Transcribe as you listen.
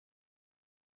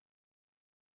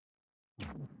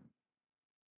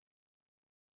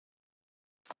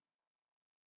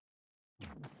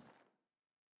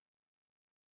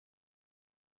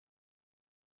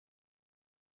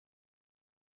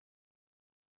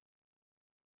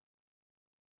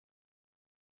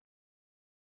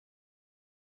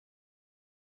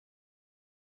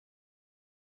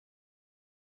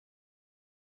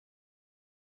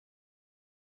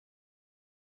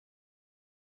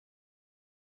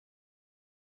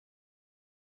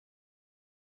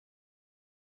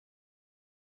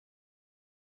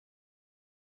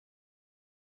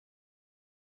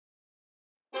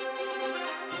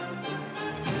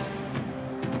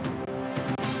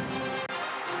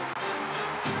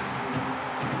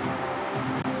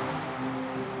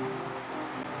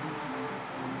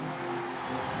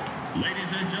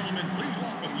Ladies and gentlemen, please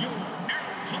welcome your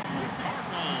Arizona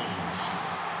Cardinals.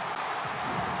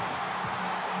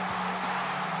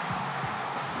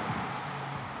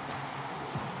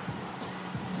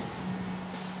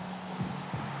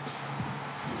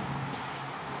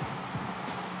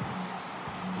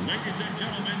 Ladies and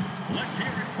gentlemen, let's hear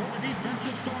it for the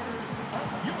defensive starters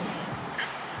of your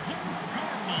Arizona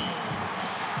Cardinals.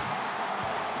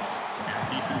 At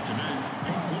defensive end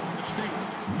from Florida State,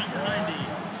 number 90,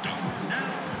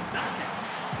 Darnell Dockett.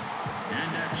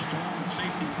 And at strong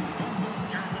safety from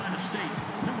North Carolina State,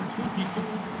 number 24,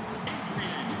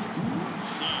 Adrian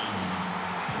Woodson.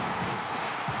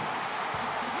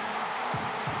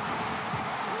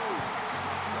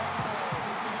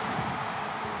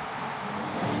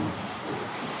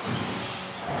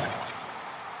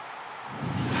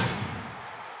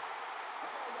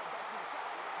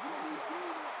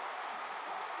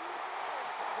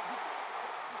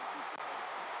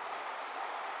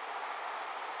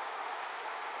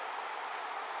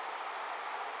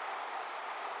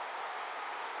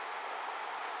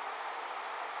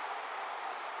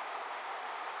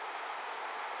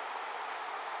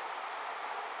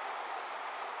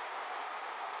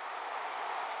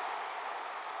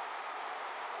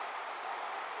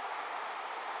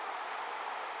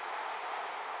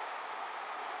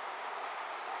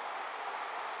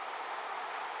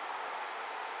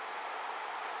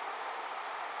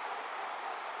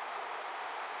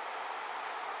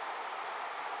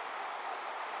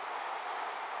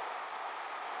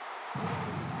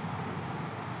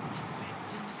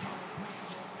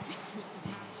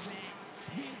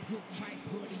 Good price,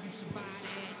 buddy, you should buy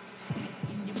that.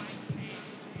 Thinking you might pass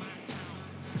my town.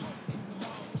 Holding the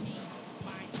ball king,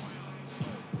 my crown.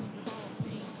 Open the ball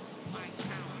things, my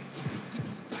sound. It's picking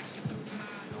up like a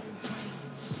 30-mile long train.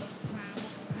 Slow climb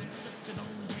up with such a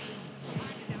long game. So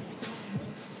why did I become more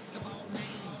thick of all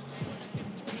names? What a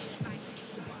fairy tale like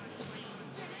Ichabod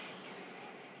Crane.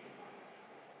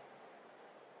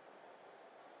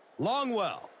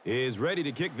 Longwell is ready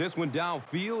to kick this one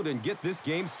downfield and get this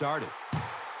game started.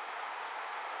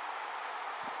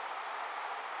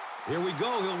 Here we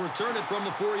go. He'll return it from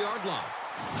the 4-yard line.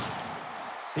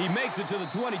 He makes it to the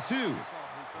 22.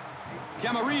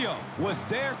 Camarillo was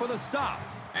there for the stop.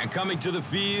 And coming to the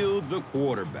field, the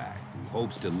quarterback, who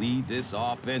hopes to lead this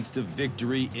offense to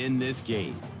victory in this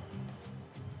game.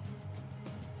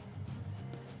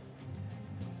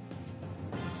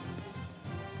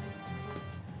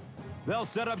 They'll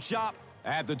set up shop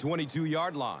at the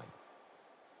 22-yard line.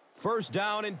 First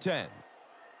down and 10.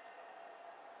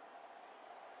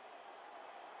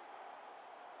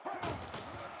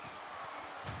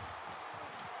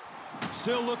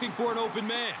 Still looking for an open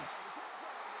man.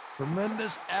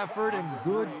 Tremendous effort and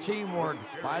good teamwork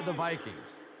by the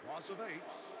Vikings. Loss of 8.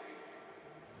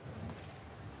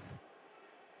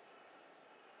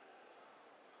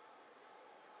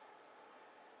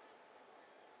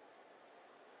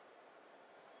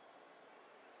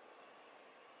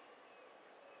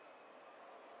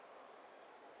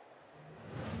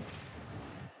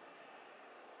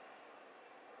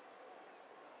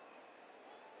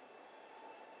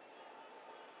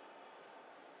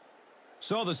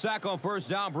 So the sack on first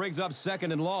down brings up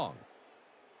second and long.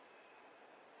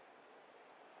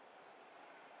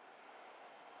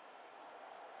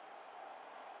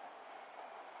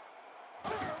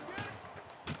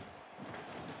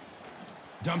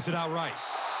 Dumps it out right.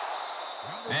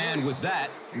 And with that,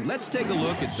 let's take a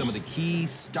look at some of the key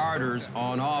starters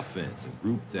on offense, a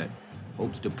group that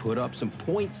hopes to put up some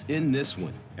points in this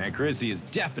one. And Chrissy is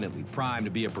definitely primed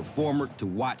to be a performer to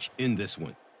watch in this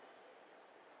one.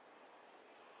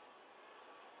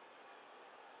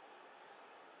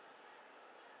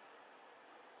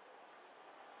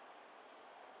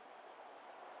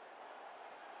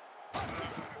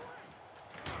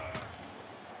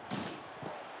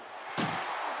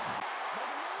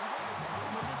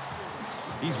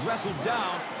 He's wrestled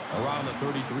down around the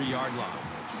 33-yard line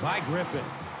by Griffin.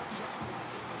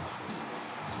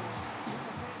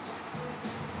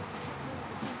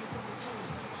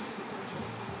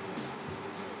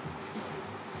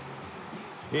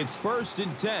 It's 1st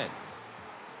and 10.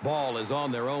 Ball is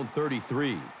on their own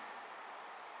 33.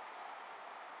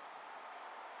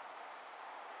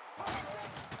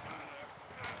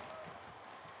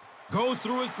 Goes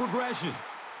through his progression.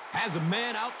 Has a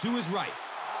man out to his right.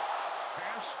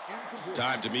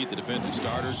 Time to meet the defensive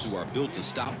starters who are built to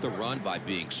stop the run by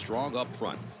being strong up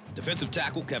front. Defensive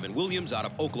tackle Kevin Williams out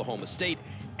of Oklahoma State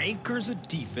anchors a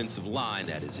defensive line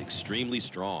that is extremely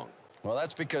strong. Well,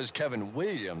 that's because Kevin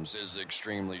Williams is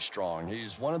extremely strong.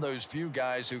 He's one of those few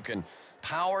guys who can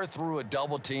power through a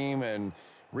double team and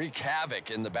wreak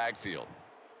havoc in the backfield.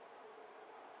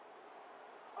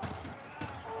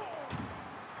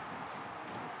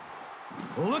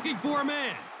 Looking for a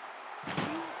man.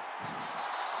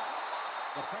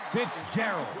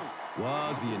 Fitzgerald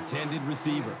was the intended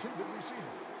receiver.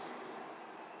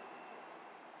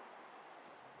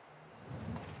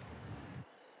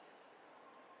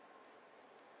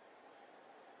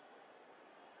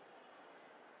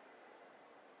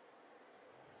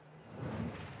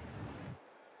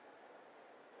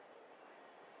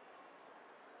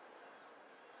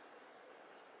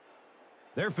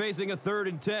 They're facing a 3rd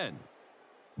and 10.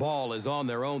 Ball is on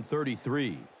their own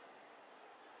 33.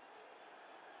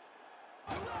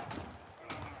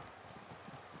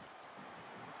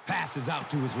 Passes out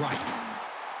to his right.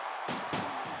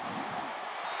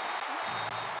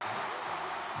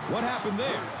 What happened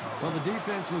there? Well, the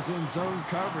defense was in zone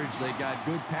coverage. They got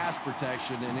good pass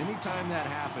protection, and anytime that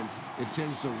happens, it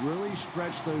tends to really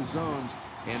stretch those zones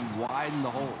and widen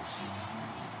the holes.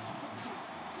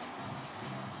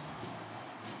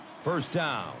 1st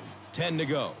down, 10 to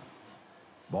go.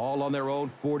 Ball on their own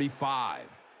 45.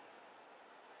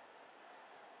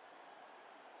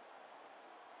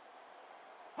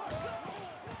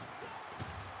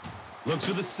 Looks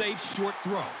for the safe short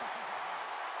throw.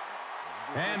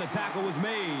 And the tackle was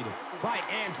made by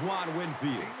Antoine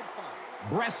Winfield.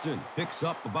 Breaston picks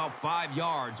up about 5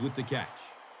 yards with the catch.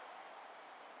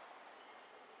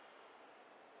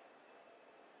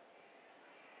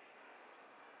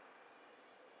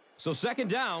 So 2nd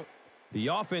down, the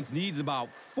offense needs about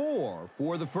 4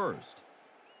 for the first.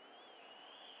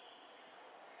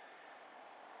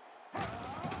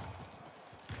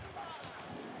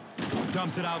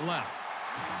 Dumps it out left.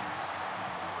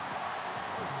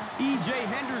 E.J.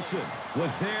 Henderson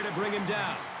was there to bring him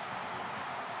down.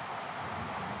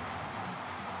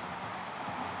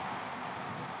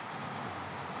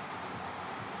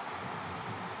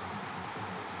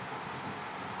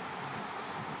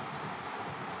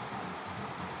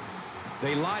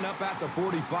 They line up at the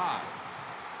 45.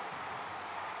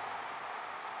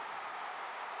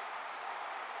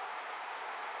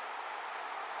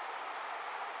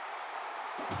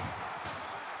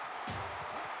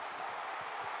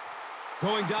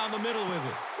 Going down the middle with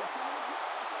it.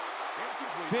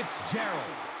 Fitzgerald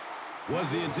was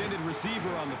the intended receiver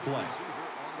on the play.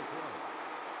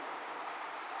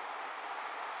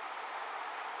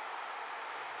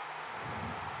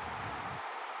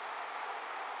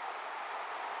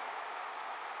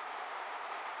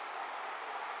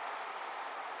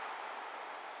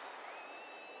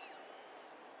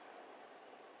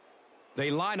 They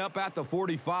line up at the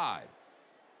 45.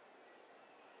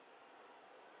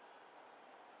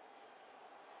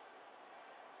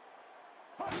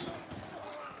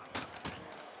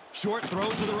 Short throw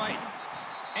to the right.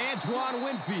 Antoine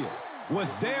Winfield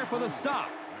was there for the stop.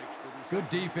 Good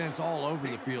defense all over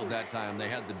the field that time. They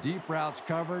had the deep routes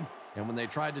covered, and when they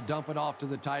tried to dump it off to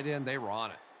the tight end, they were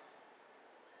on it.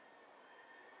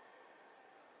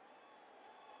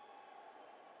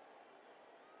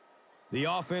 The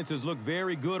offense has looked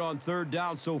very good on 3rd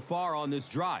down so far on this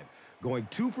drive. Going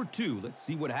 2 for 2. Let's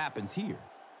see what happens here.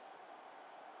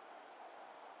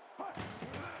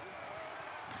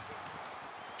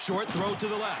 Short throw to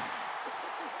the left.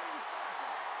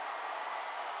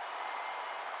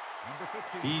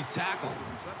 He's tackled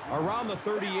around the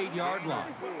 38-yard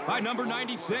line by number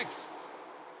 96.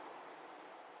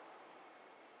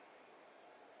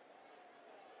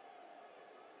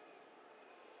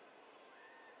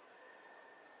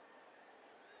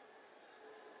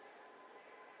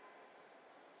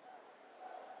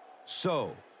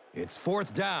 So, it's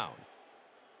 4th down.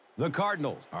 The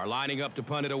Cardinals are lining up to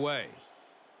punt it away.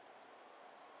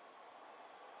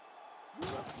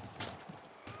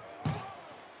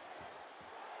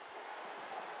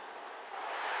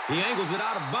 He angles it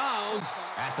out of bounds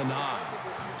at the 9.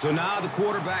 So now the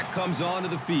quarterback comes onto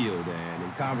the field, and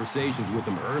in conversations with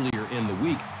him earlier in the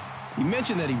week, he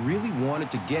mentioned that he really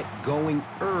wanted to get going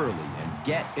early and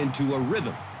get into a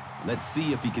rhythm. Let's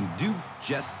see if he can do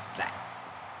just that.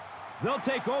 They'll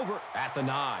take over at the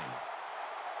 9.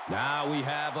 Now we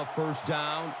have a first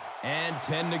down and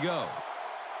 10 to go.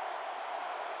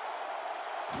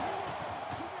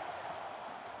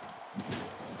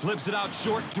 Flips it out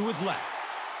short to his left.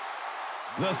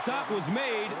 The stop was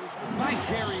made by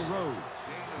Kerry Rhodes.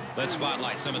 Let's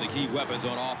spotlight some of the key weapons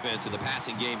on offense in the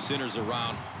passing game. Centers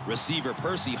around receiver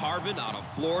Percy Harvin out of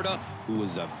Florida, who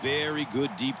is a very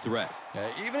good deep threat.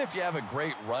 Even if you have a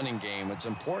great running game, it's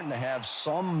important to have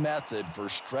some method for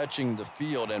stretching the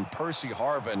field, and Percy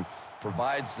Harvin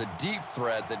provides the deep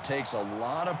threat that takes a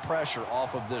lot of pressure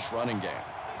off of this running game.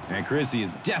 And Chrissy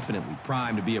is definitely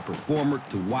primed to be a performer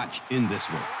to watch in this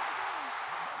one.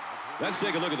 Let's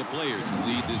take a look at the players who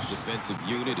lead this defensive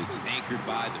unit. It's anchored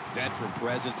by the veteran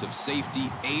presence of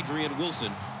safety Adrian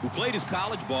Wilson, who played his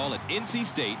college ball at NC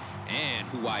State and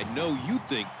who I know you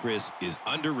think, Chris, is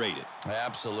underrated.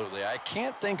 Absolutely. I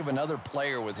can't think of another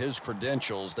player with his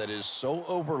credentials that is so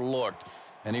overlooked,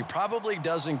 and he probably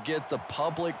doesn't get the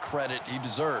public credit he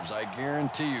deserves. I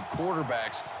guarantee you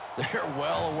quarterbacks, they're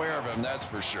well aware of him, that's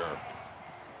for sure.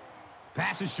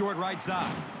 Pass is short right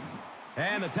side.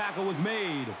 And the tackle was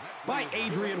made by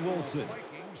Adrian Wilson.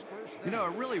 You know,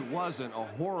 it really wasn't a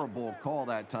horrible call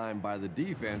that time by the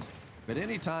defense, but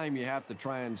anytime you have to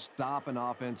try and stop an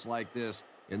offense like this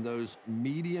in those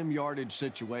medium yardage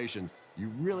situations, you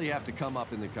really have to come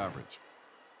up in the coverage.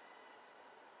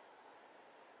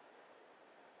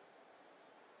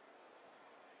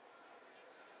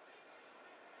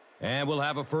 And we'll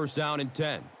have a first down and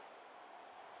 10.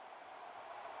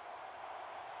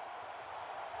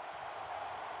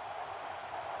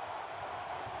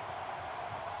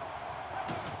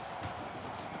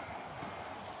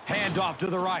 Hand off to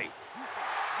the right.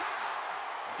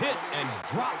 Hit and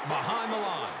drop behind the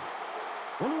line.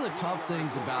 One of the tough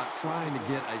things about trying to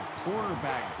get a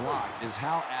quarterback block is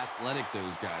how athletic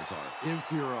those guys are. If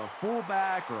you're a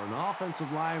fullback or an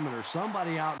offensive lineman or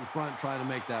somebody out in front trying to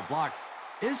make that block,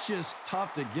 it's just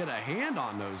tough to get a hand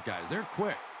on those guys. They're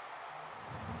quick.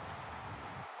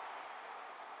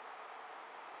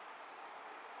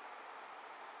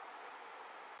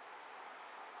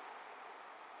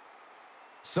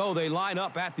 So they line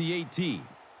up at the 18.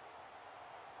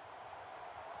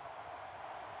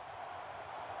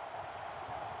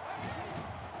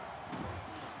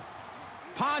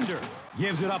 Ponder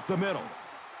gives it up the middle.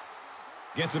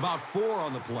 Gets about 4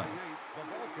 on the play. The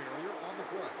ball carrier on the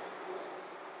play.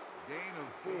 Gain of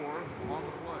 4 on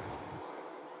the play.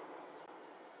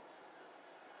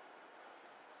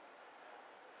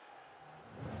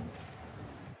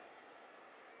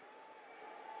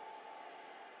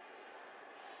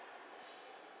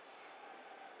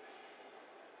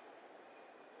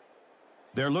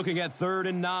 They're looking at 3rd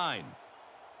and 9.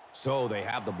 So they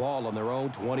have the ball on their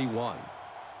own 21.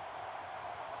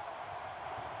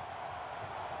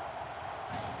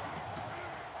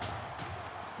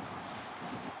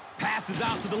 Passes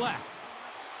out to the left.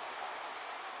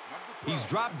 He's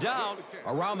dropped down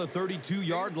around the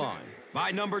 32-yard line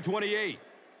by number 28.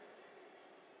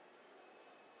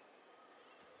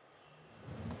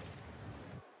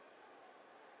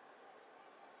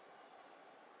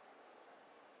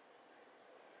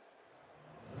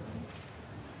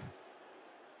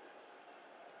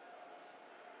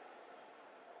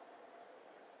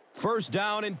 First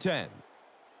down and 10.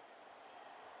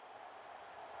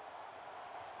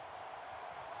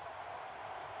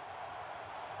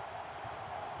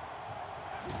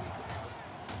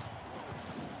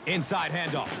 Inside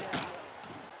handoff.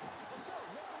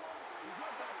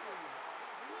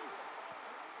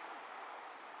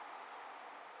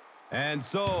 And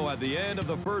so at the end of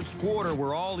the first quarter,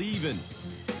 we're all even.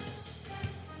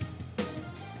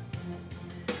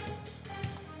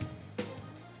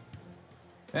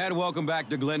 And welcome back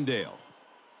to Glendale.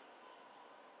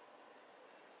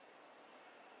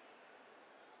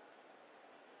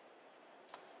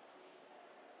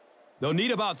 They'll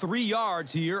need about 3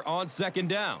 yards here on 2nd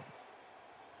down.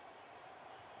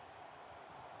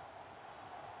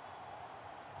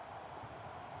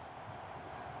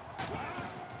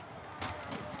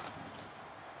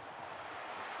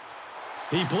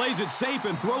 He plays it safe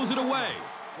and throws it away.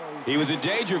 He was in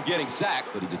danger of getting sacked,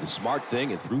 but he did the smart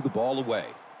thing and threw the ball away.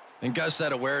 And Gus,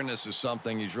 that awareness is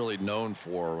something he's really known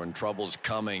for. When trouble's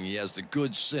coming, he has the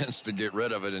good sense to get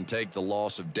rid of it and take the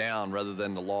loss of down rather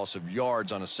than the loss of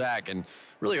yards on a sack. And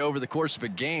really, over the course of a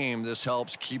game, this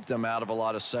helps keep them out of a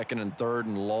lot of second and third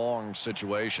and long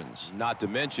situations. Not to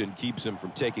mention, keeps him from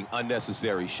taking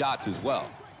unnecessary shots as well.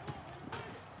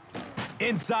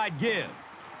 Inside give.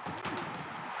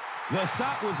 The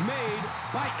stop was made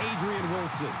by Adrian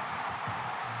Wilson.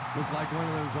 Looked like one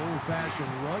of those old-fashioned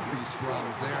rugby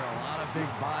scrums there. A lot of big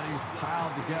bodies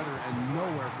piled together and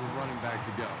nowhere for the running back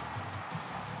to go.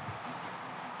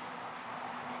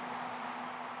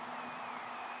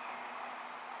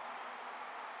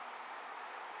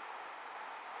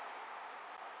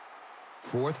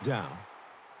 Fourth down.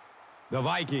 The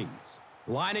Vikings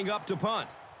lining up to punt.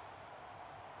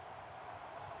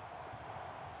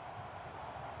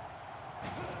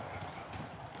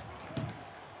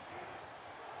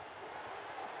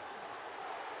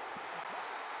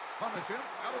 Punt attempt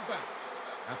out of bounds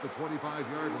at the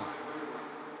 25-yard line.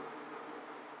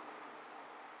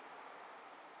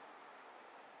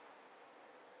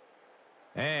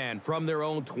 And from their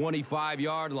own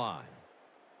 25-yard line.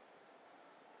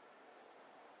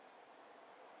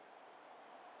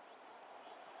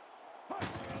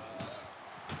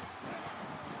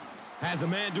 Has a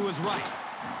man to his right.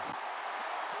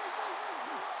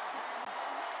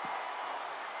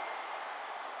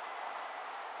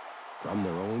 From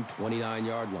their own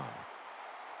 29-yard line.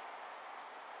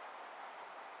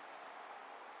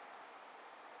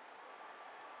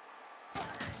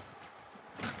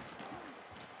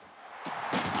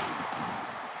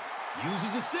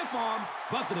 Uses the stiff arm,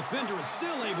 but the defender is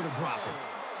still able to drop it.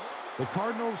 The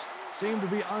Cardinals seem to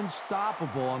be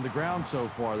unstoppable on the ground so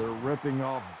far. They're ripping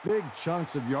off big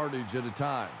chunks of yardage at a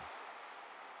time.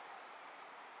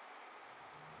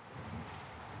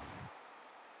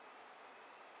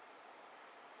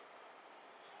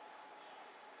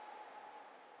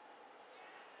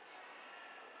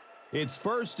 It's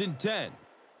 1st and 10.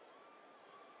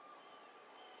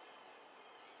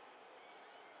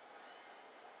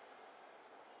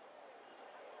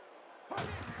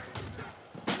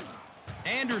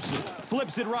 Anderson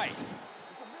flips it right.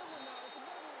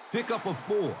 Pick up of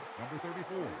 4. Number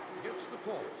 34 gets the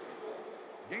call.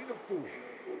 Gain of 4.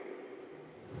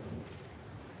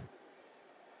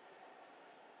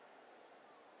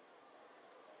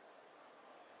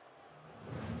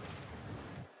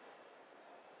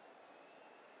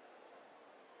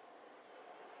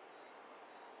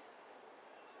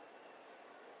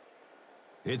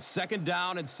 It's 2nd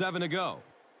down and 7 to go.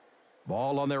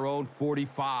 Ball on their own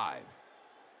 45.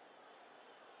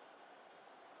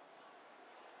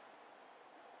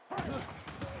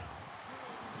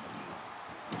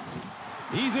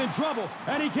 He's in trouble,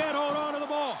 and he can't hold on to the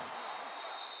ball.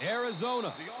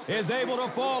 Arizona is able to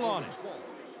fall on it.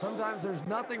 Sometimes there's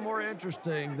nothing more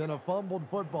interesting than a fumbled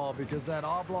football because that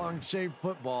oblong-shaped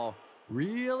football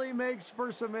really makes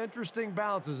for some interesting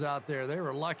bounces out there. They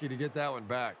were lucky to get that one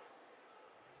back.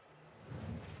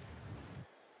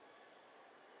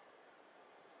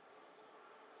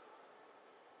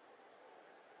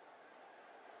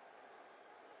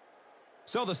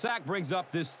 So the sack brings up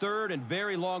this 3rd and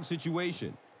very long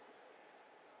situation.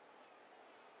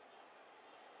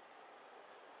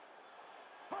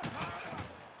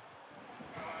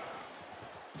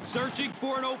 Searching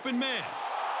for an open man.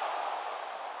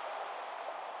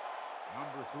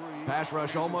 Number 3. Pass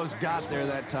rush almost got there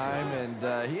that time,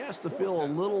 and he has to feel a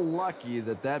little lucky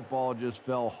that that ball just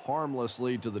fell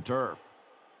harmlessly to the turf.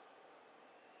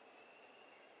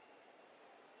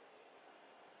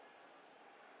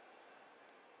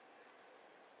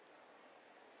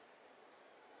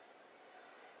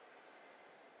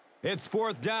 It's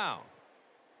 4th down.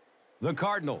 The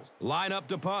Cardinals line up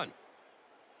to punt.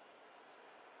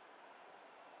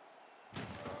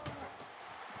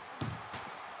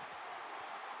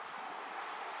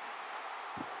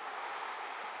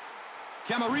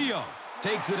 Camarillo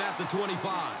takes it at the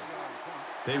 25.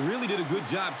 They really did a good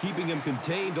job keeping him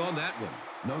contained on that one.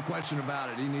 No question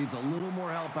about it. He needs a little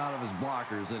more help out of his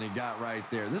blockers than he got right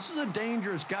there. This is a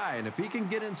dangerous guy, and if he can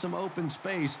get in some open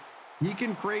space, he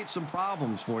can create some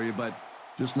problems for you, but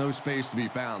just no space to be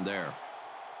found there.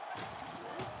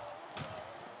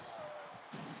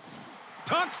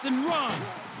 Tucks and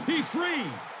runs. He's free.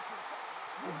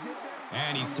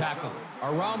 And he's tackled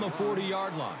around the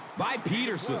 40-yard line by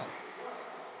Peterson.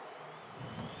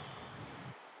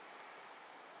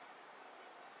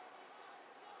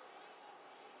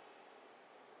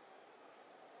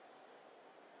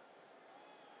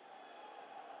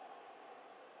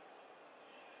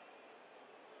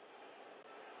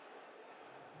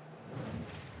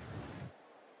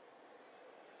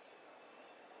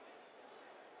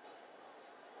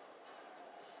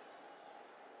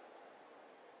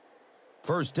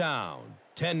 First down,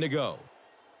 10 to go.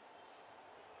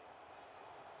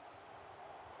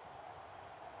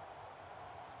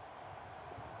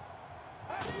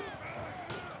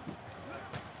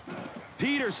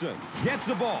 Peterson gets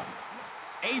the ball.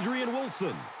 Adrian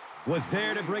Wilson was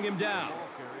there to bring him down.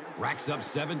 Racks up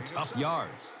 7 tough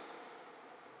yards.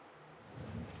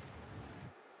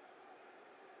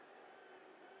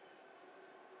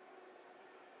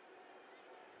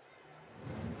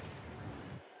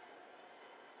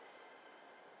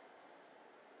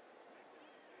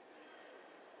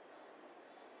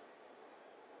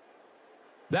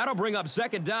 That'll bring up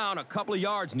second down, a couple of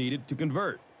yards needed to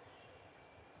convert.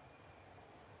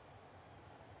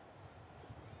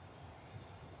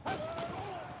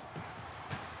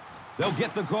 They'll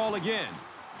get the call again.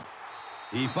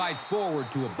 He fights forward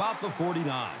to about the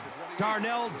 49.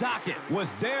 Darnell Dockett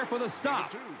was there for the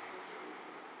stop.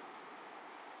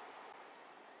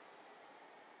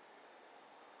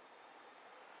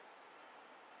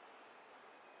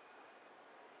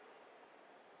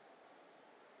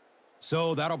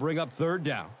 So that'll bring up third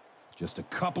down, just a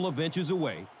couple of inches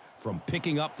away from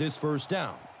picking up this first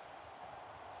down.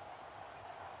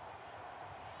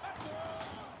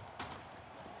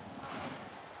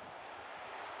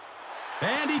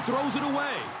 And he throws it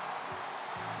away.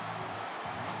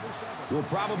 We'll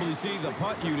probably see the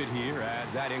punt unit here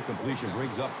as that incompletion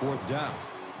brings up fourth down.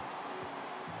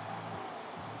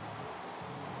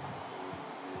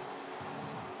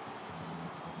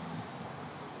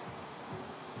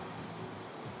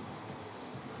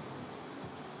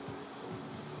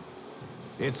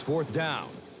 It's fourth down.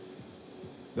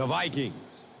 The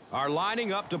Vikings are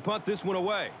lining up to punt this one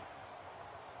away.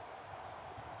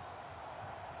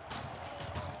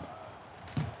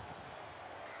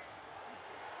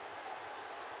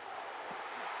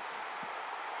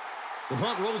 The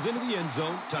punt rolls into the end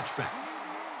zone, touchback.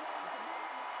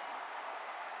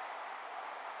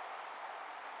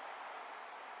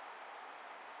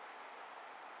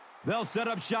 They'll set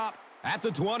up shop at the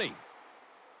 20.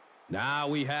 Now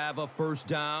we have a first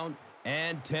down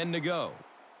and 10 to go.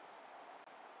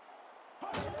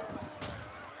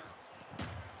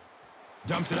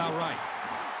 Dumps it out right.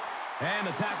 And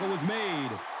the tackle was made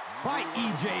by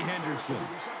E.J. Henderson.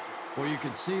 Well, you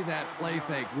can see that play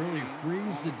fake really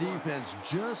frees the defense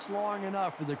just long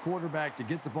enough for the quarterback to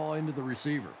get the ball into the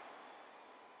receiver.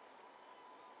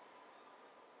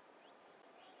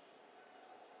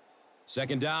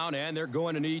 Second down, and they're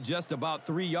going to need just about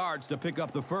 3 yards to pick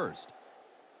up the first.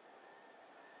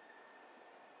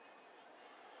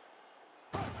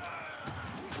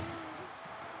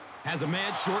 Has a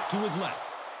man short to his left.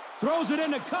 Throws it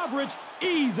into coverage,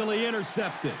 easily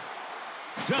intercepted.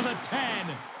 To the 10.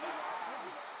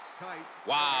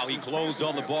 Wow, he closed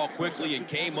on the ball quickly and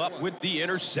came up with the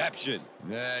interception.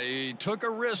 Yeah, he took a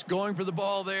risk going for the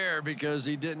ball there because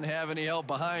he didn't have any help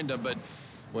behind him, but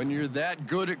when you're that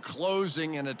good at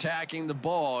closing and attacking the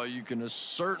ball, you can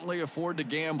certainly afford to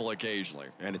gamble occasionally.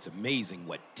 And it's amazing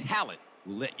what talent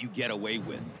will let you get away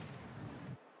with.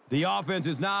 The offense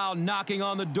is now knocking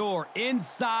on the door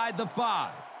inside the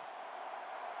 5.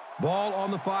 Ball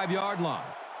on the 5-yard line.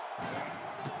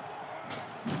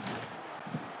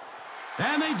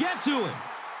 And they get to him.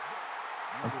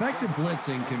 Effective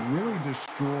blitzing can really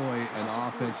destroy an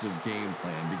offensive game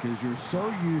plan because you're so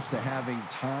used to having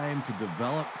time to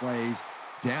develop plays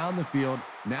down the field.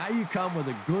 Now you come with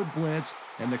a good blitz,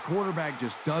 and the quarterback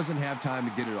just doesn't have time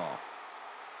to get it off.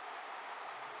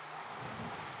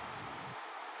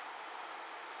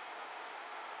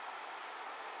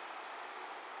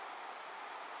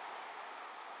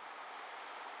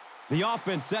 The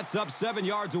offense sets up 7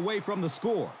 yards away from the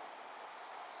score.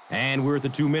 And we're at the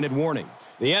 2-minute warning.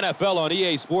 The NFL on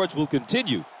EA Sports will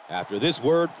continue after this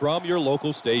word from your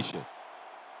local station.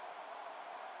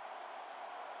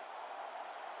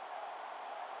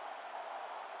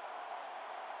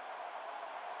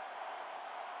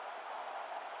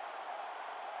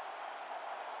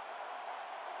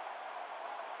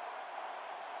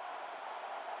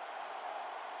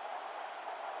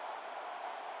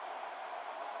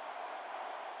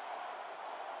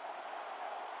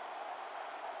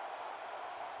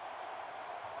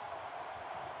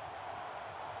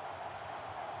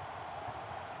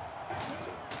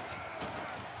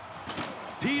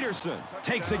 Peterson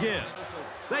takes the give.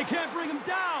 They can't bring him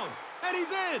down, and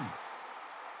he's in.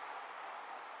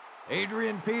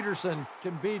 Adrian Peterson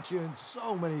can beat you in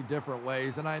so many different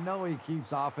ways, and I know he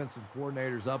keeps offensive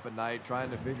coordinators up at night trying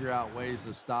to figure out ways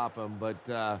to stop him,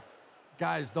 but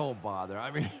guys, don't bother. I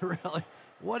mean, really,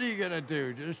 what are you going to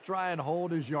do? Just try and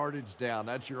hold his yardage down.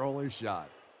 That's your only shot.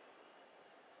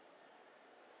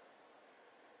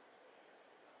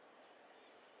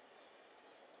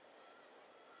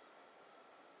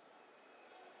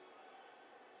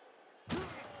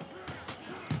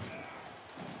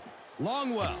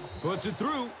 Longwell puts it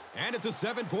through, and it's a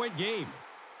 7-point game.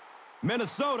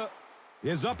 Minnesota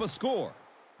is up a score.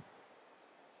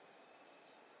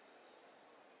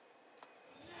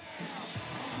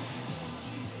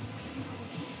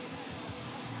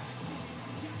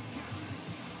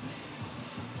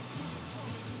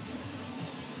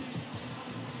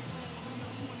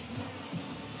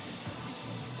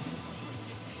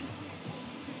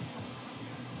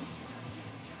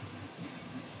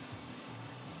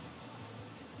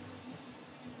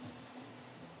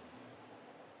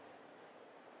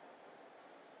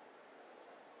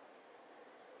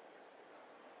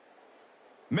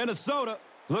 Minnesota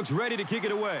looks ready to kick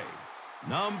it away.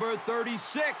 Number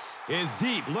 36 is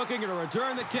deep, looking to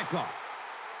return the kickoff.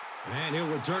 And he'll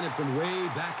return it from way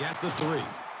back at the 3.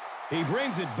 He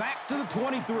brings it back to the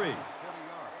 23.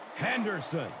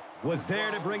 Henderson was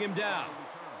there to bring him down.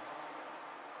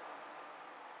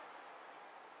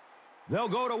 They'll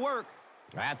go to work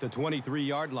at the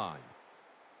 23-yard line.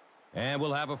 And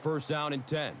we'll have a first down and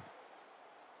 10.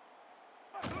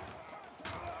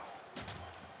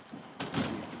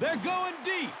 They're going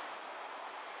deep.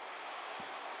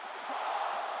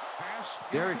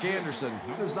 Derek Anderson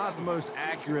is not the most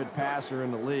accurate passer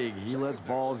in the league. He lets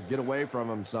balls get away from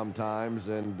him sometimes,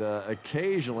 and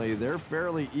occasionally they're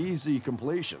fairly easy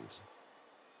completions.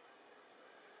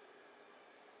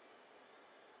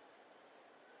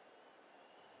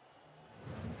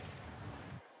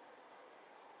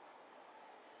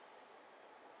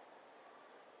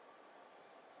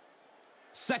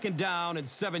 Second down and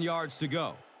 7 yards to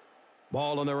go.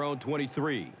 Ball on their own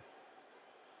 23.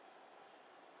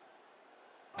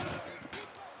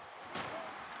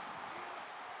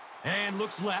 And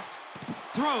looks left.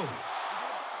 Throws.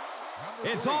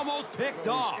 It's almost picked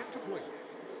off.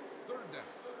 Third down.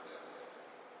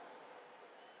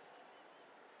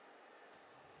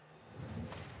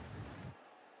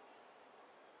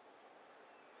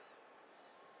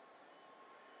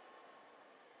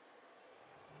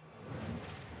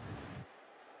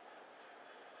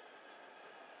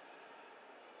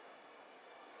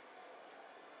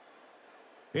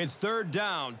 It's third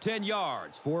down, 10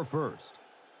 yards for first.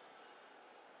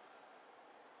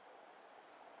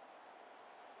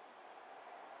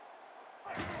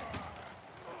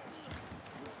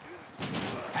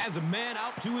 Has a man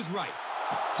out to his right.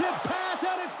 Tip pass,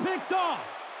 and it's picked off.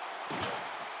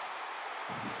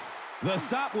 The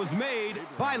stop was made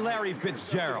by Larry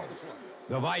Fitzgerald.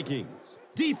 The Vikings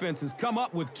defense has come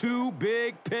up with 2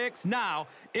 big picks now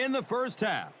in the first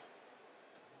half.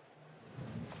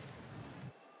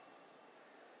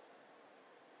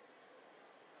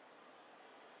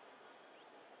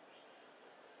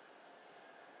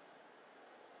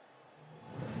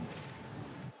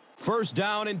 First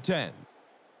down and 10.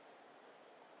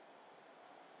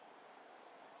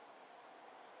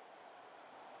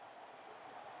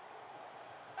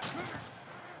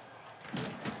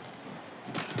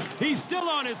 He's still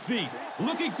on his feet,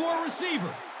 looking for a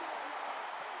receiver.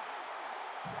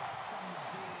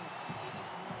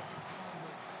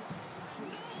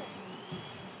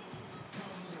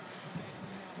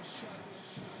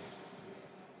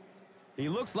 He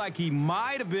looks like he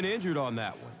might have been injured on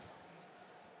that one.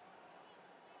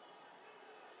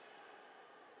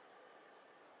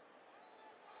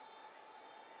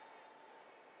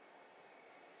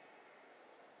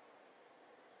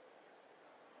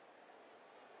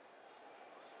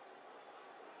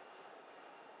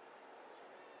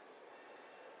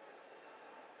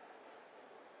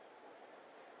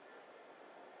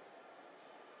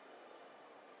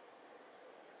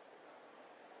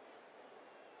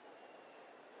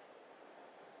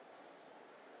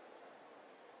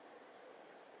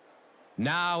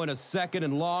 Now in a second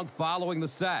and long following the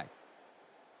sack.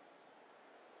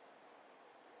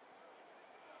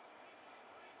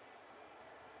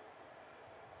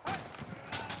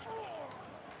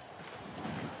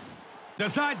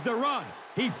 Decides to run.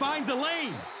 He finds a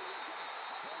lane.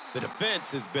 The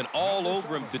defense has been all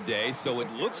over him today, so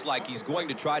it looks like he's going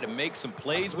to try to make some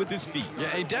plays with his feet. Yeah,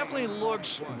 he definitely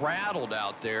looks rattled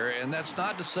out there, and that's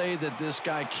not to say that this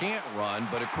guy can't run,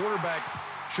 but a quarterback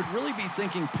should really be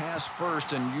thinking pass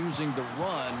first and using the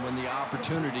run when the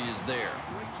opportunity is there.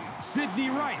 Sidney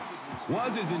Rice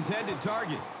was his intended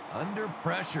target. Under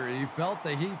pressure, he felt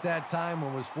the heat that time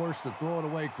and was forced to throw it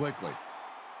away quickly.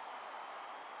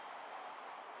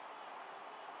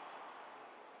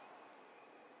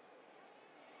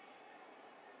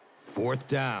 Fourth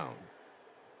down.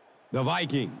 The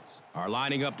Vikings are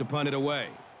lining up to punt it away.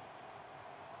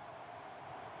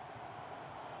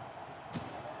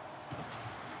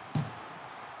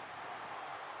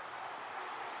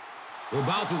 It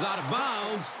bounces out of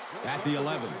bounds at the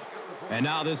 11. And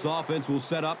now this offense will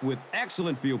set up with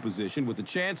excellent field position with a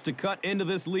chance to cut into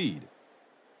this lead.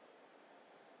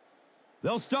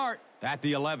 They'll start at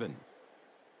the 11.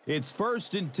 It's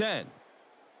 1st and 10.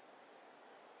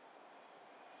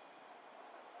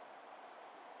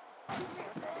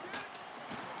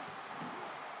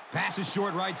 Pass is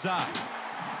short right side.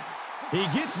 He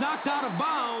gets knocked out of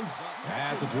bounds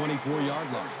at the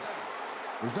 24-yard line.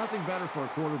 There's nothing better for a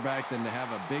quarterback than to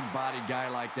have a big-bodied guy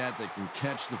like that that can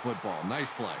catch the football. Nice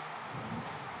play.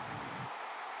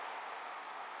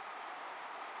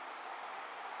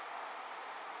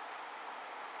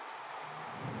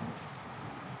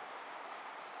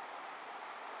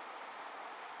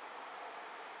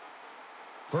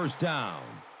 First down,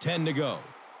 10 to go.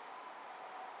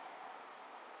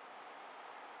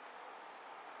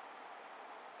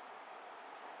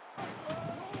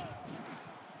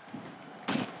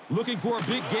 Looking for a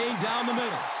big gain down the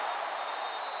middle.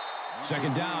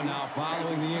 Second down now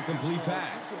following the incomplete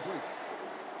pass.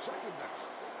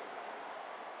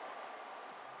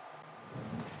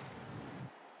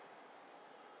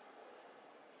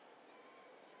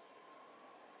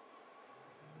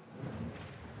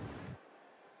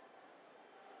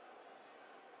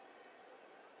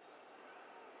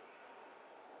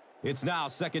 It's now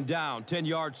second down, 10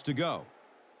 yards to go.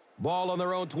 Ball on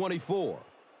their own 24.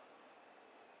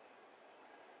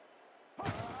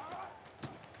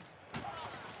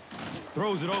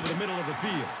 Throws it over the middle of the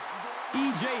field.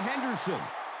 E.J. Henderson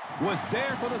was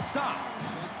there for the stop.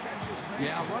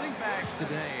 Yeah, running backs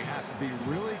today have to be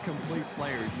really complete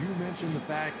players. You mentioned the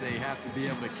fact they have to be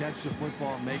able to catch the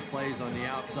football and make plays on the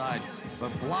outside,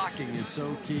 but blocking is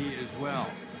so key as well.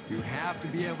 You have to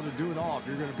be able to do it all if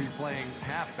you're going to be playing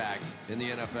halfback in the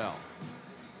NFL.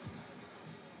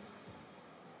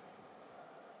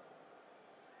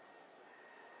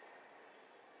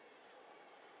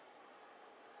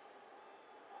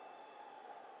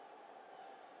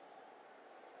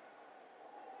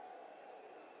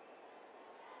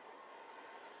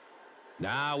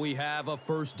 Now we have a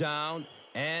first down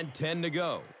and 10 to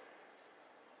go.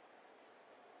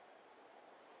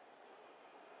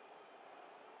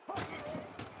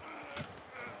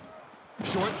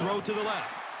 Short throw to the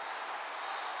left.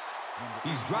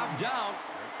 He's dropped down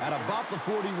at about the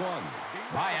 41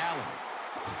 by Allen.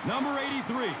 Number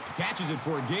 83 catches it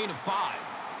for a gain of 5.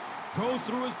 Goes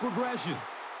through his progression.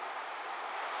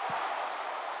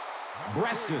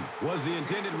 Breston was the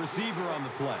intended receiver on the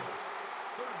play.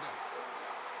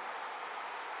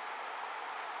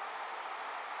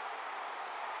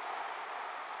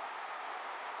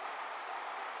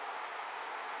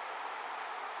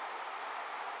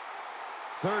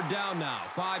 Third down now,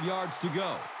 5 yards to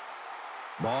go.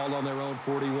 Ball on their own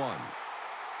 41.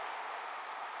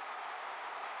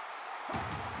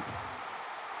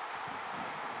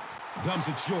 Dumps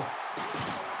it short.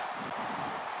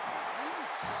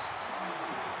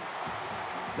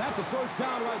 That's a first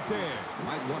down right there.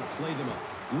 Might want to play them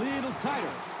a little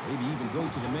tighter. Maybe even go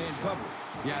to the man coverage.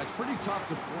 Yeah, it's pretty tough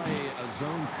to play a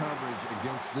zone coverage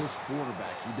against this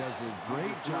quarterback. He does a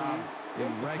great job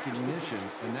in recognition,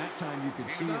 and that time you could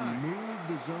see him move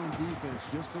the zone defense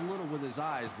just a little with his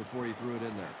eyes before he threw it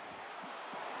in there.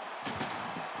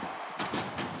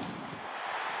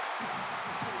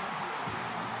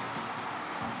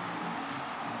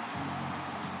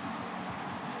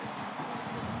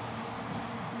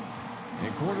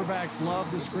 And quarterbacks love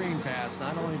the screen pass.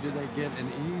 Not only do they get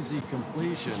an easy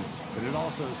completion, but it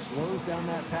also slows down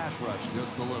that pass rush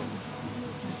just a little.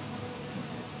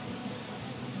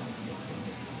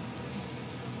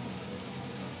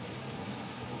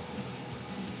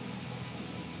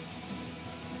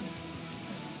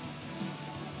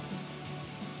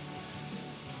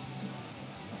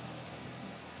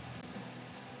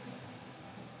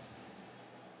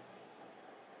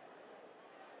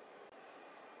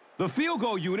 The field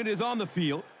goal unit is on the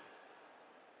field.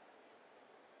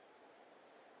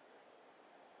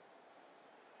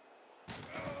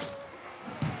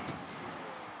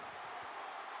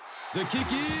 The kick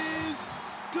is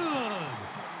good.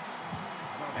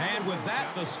 And with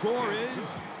that, the score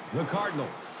is the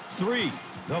Cardinals 3,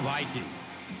 the Vikings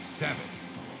 7.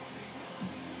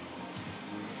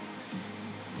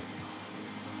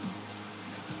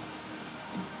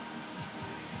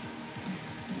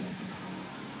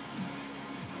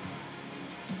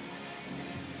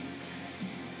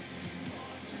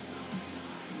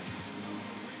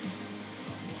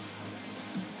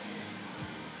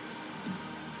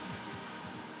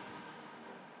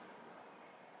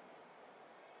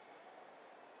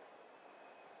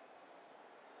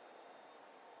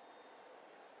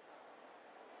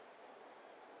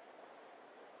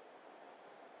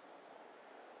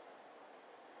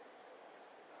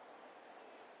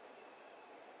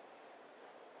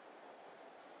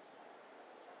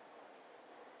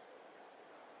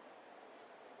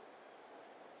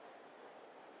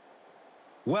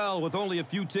 Well, with only a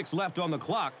few ticks left on the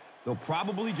clock, they'll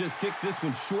probably just kick this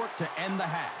one short to end the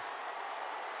half.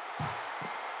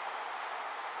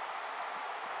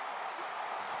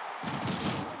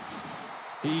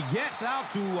 He gets out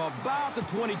to about the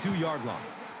 22-yard line.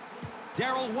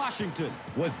 Darrell Washington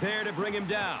was there to bring him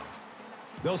down.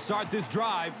 They'll start this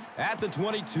drive at the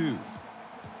 22.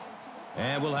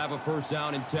 And we'll have a first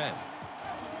down and 10.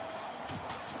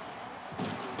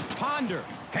 Ponder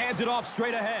hands it off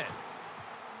straight ahead.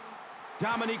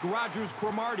 Dominique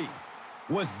Rodgers-Cromartie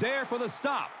was there for the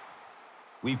stop.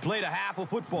 We've played a half of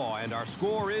football, and our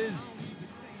score is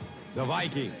the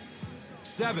Vikings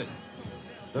 7,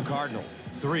 the Cardinals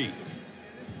 3.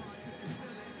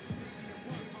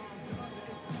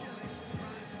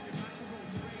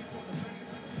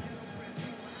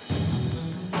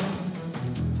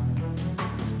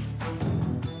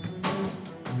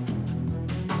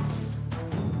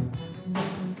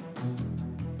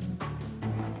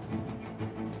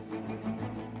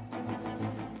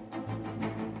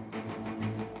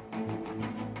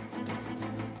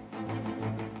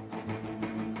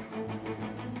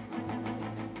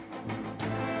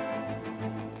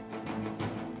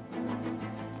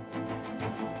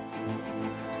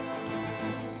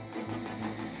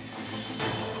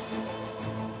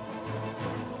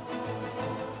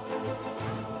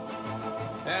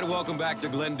 And welcome back to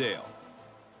Glendale.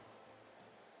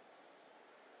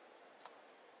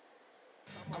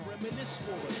 I reminisce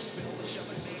for a spell, the shove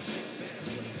a name like that.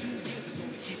 22 years ago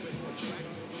to keep it on track.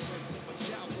 A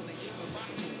child when they gave a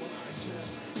lot to a line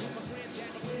toss. My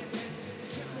granddaddy,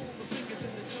 kept all the fingers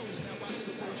and the toes. Now I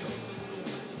suppose you hope the little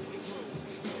black boy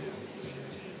grows.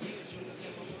 18 years, you look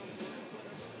at my mama, but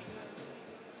I really got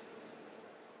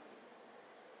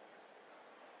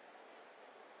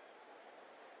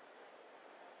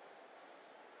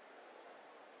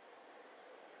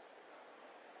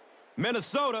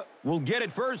Minnesota will get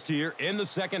it first here in the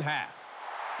second half.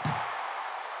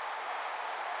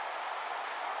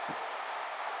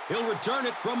 He'll return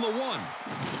it from the 1.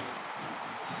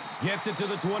 Gets it to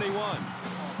the 21.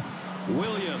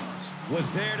 Williams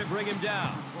was there to bring him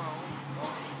down.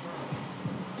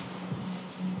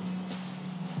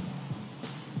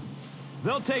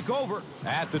 They'll take over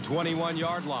at the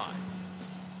 21-yard line.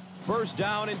 First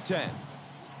down and 10.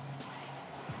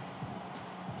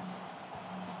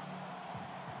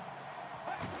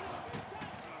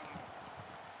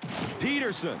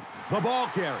 Peterson, the ball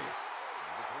carrier. Number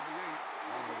 28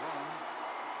 on the run.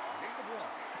 Gain of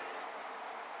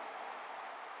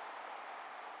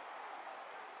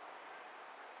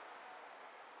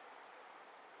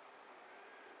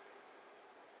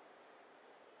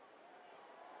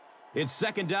 1. It's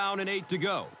second down and 8 to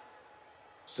go.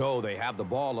 So they have the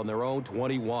ball on their own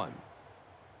 21.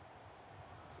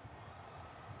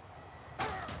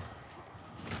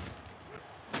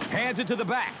 Hands it to the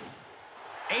back.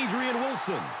 Adrian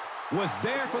Wilson was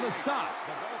there for the stop.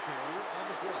 The ball carrier on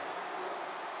the play.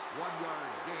 1-yard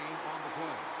gain on the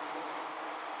play.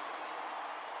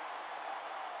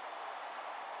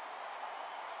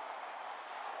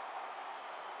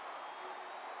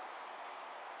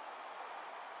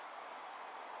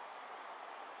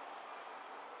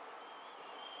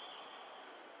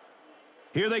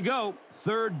 Here they go.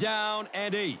 Third down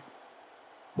and 8.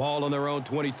 Ball on their own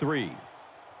 23.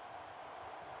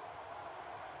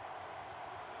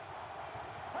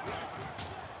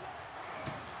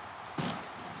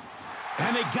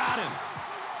 And they got him.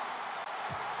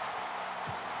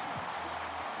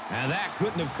 And that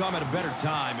couldn't have come at a better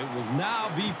time. It will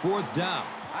now be fourth down.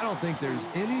 I don't think there's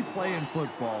any play in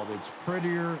football that's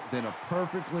prettier than a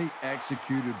perfectly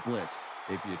executed blitz.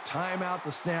 If you time out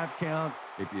the snap count,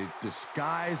 if you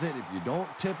disguise it, if you don't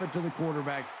tip it to the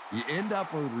quarterback, you end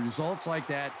up with results like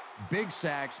that. Big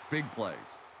sacks, big plays.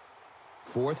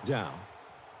 Fourth down.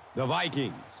 The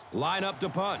Vikings line up to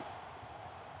punt.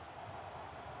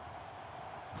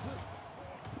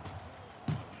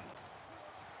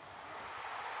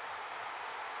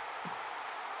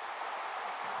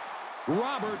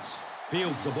 Roberts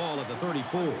fields the ball at the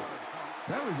 34.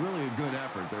 That was really a good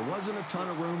effort. There wasn't a ton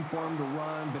of room for him to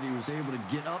run, but he was able to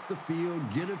get up the field,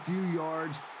 get a few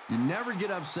yards. You never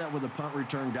get upset with a punt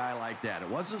return guy like that. It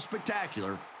wasn't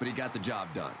spectacular, but he got the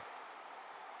job done.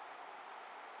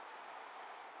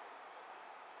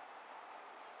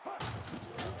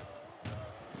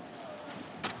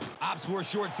 Opts for a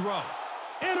short throw.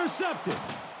 Intercepted.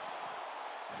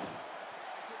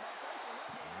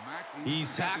 He's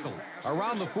tackled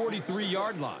around the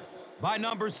 43-yard line by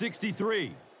number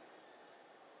 63.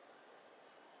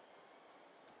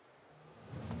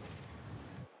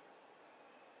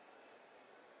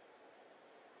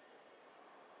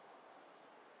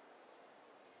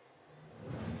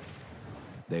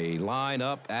 They line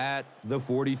up at the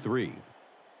 43.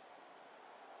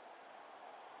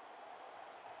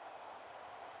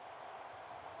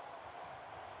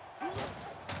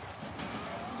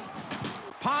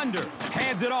 Ponder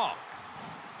hands it off.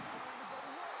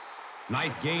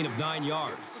 Nice gain of 9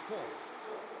 yards.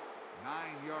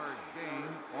 9-yard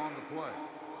gain on the play.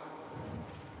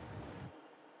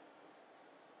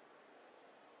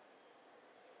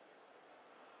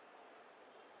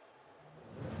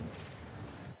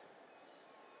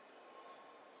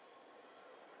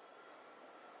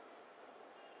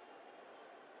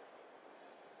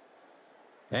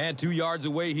 And 2 yards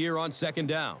away here on 2nd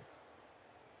down.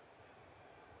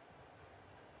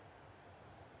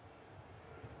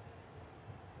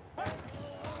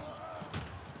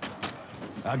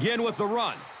 Again with the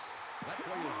run.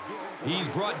 He's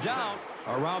brought down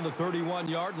around the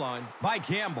 31-yard line by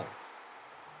Campbell.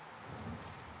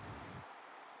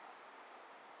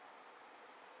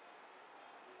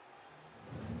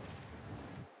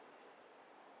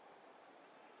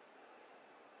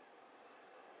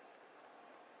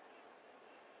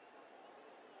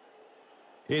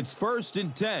 It's 1st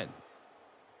and 10.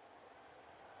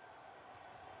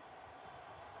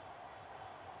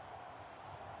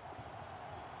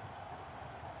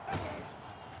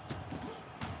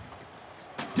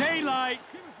 Daylight.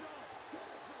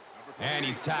 And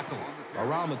he's tackled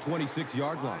around the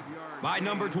 26-yard line by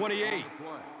number 28.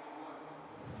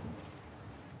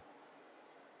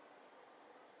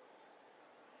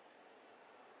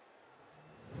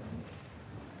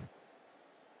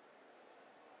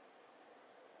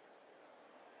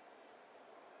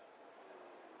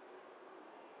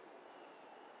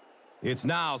 It's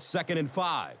now 2nd and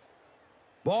 5.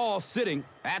 Ball sitting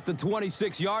at the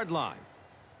 26-yard line.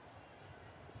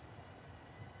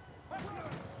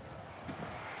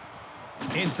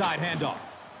 Inside handoff.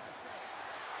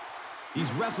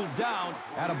 He's wrestled down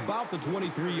at about the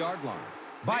 23-yard line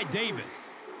by Davis.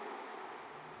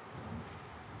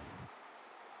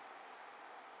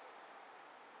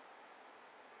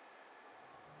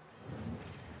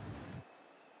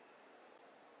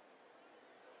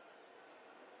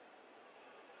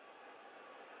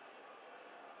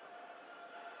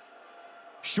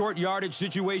 Short yardage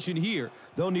situation here.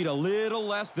 They'll need a little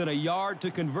less than a yard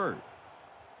to convert.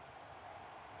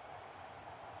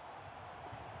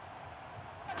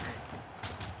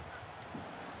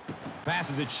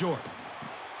 Passes it short.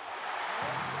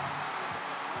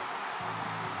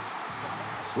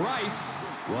 Rice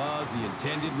was the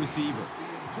intended receiver.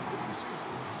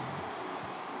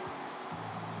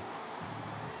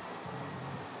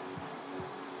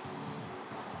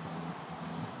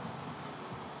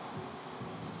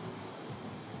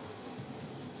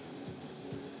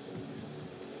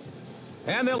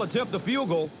 And they'll attempt the field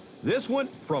goal. This one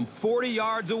from 40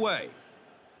 yards away.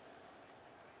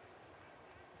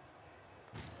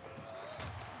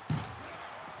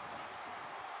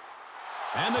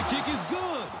 And the kick is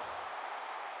good.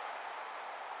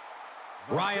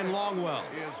 Ryan Longwell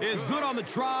is good on the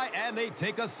try, and they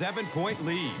take a 7-point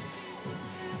lead.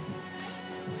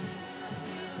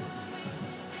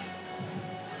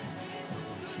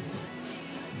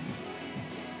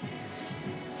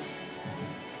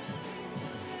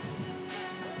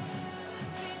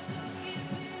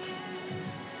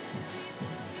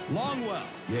 Longwell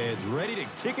is ready to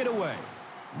kick it away.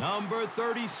 Number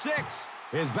 36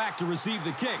 is back to receive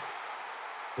the kick.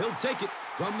 He'll take it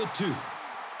from the 2.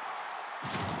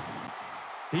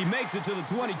 He makes it to the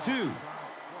 22.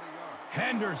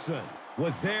 Henderson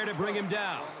was there to bring him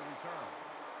down.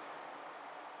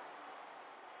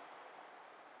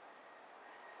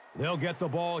 They'll get the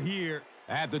ball here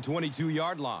at the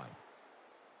 22-yard line.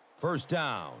 1st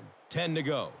down, 10 to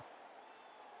go.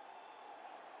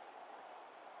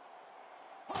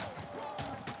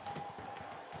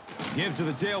 Give to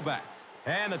the tailback.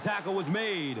 And the tackle was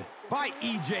made by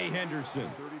E.J.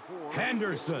 Henderson.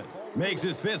 Henderson makes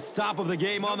his 5th stop of the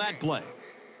game on that play.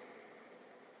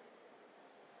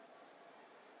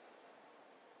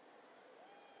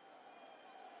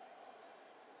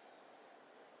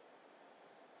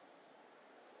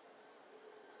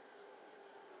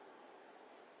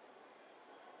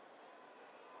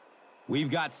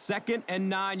 We've got 2nd and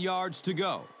 9 yards to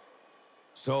go.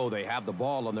 So they have the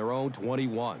ball on their own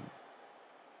 21.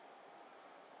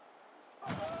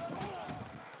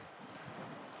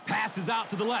 Passes out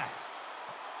to the left.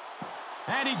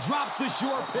 And he drops the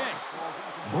short pick.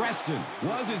 Breston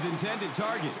was his intended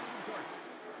target.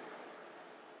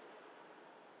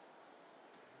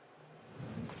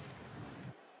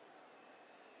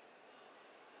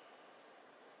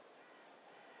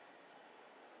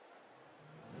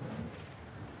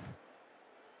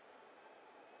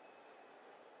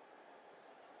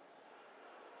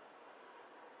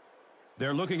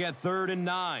 They're looking at 3rd and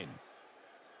 9.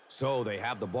 So they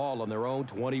have the ball on their own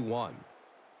 21.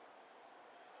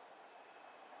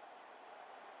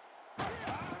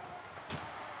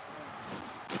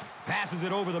 Passes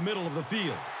it over the middle of the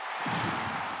field.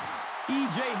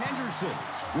 E.J. Henderson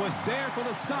was there for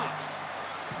the stop.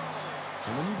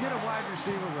 And when you get a wide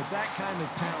receiver with that kind of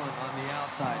talent on the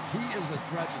outside, he is a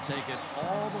threat to take it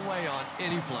all the way on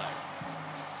any play.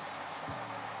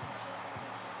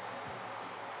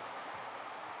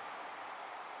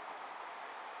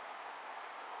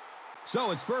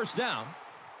 So it's 1st down,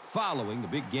 following the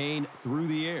big gain through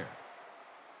the air.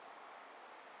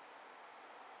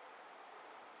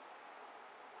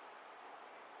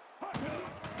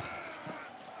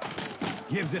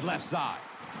 Gives it left side.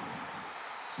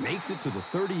 Makes it to the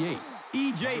 38.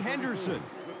 E.J. Henderson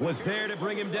was there to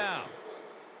bring him down.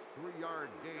 3-yard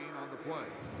gain on the play.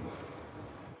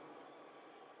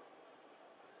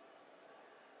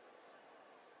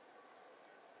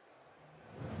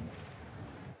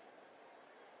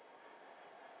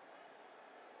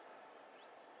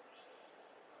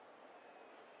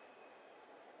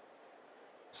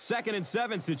 Second and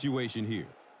 7 situation here.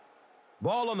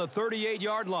 Ball on the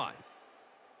 38-yard line.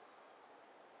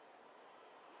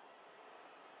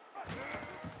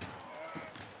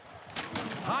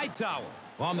 Hightower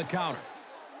on the counter.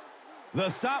 The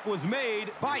stop was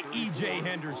made by E.J.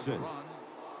 Henderson.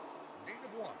 Gain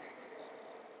of 1.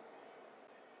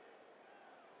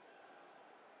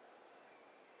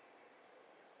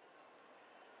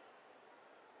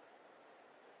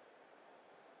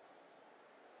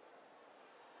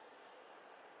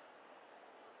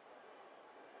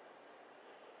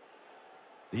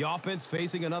 The offense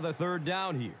facing another 3rd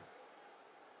down here.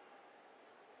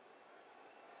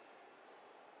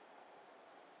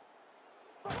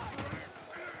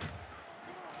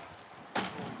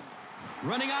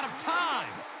 Running out of time.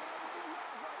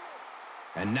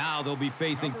 And now they'll be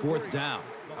facing 4th down.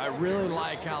 I really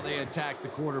like how they attacked the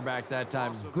quarterback that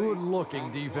time.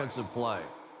 Good-looking defensive play.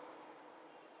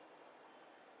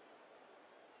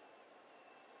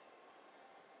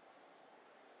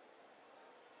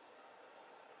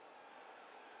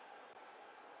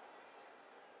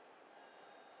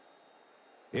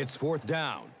 It's 4th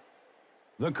down.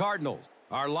 The Cardinals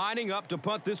are lining up to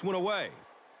punt this one away.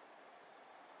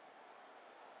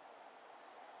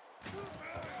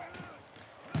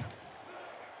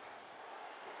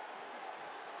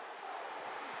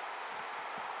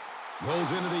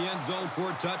 Goes into the end zone for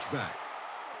a touchback.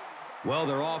 Well,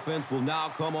 their offense will now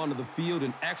come onto the field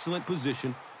in excellent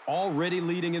position, already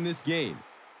leading in this game.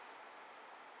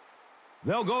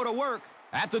 They'll go to work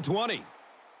at the 20.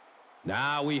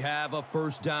 Now we have a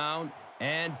 1st down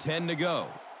and 10 to go.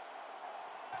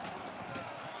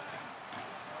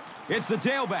 It's the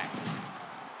tailback.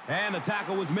 And the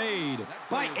tackle was made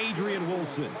by Adrian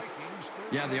Wilson.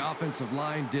 Yeah, the offensive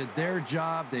line did their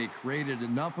job. They created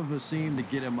enough of a seam to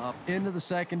get him up into the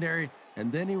secondary,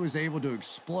 and then he was able to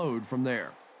explode from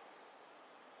there.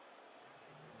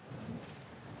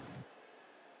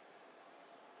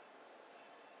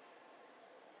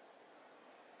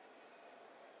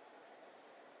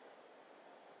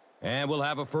 And we'll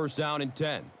have a 1st down and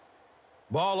 10.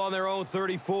 Ball on their own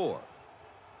 34.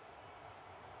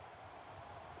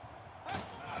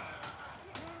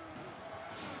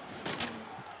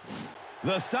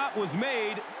 The stop was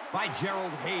made by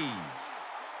Gerald Hayes.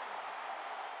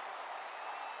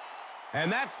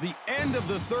 And that's the end of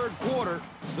the 3rd quarter.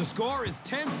 The score is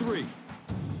 10-3.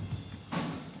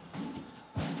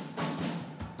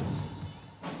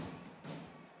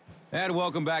 And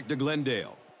welcome back to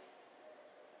Glendale.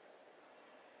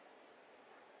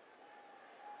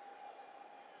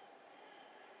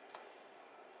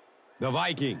 The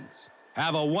Vikings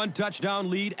have a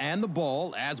 1-touchdown lead and the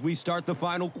ball as we start the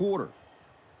final quarter.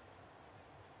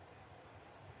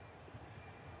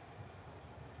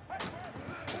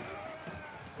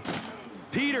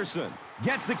 Peterson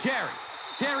gets the carry.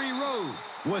 Gary Rhodes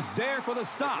was there for the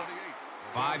stop.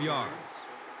 5 yards.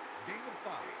 Gain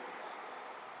of 5.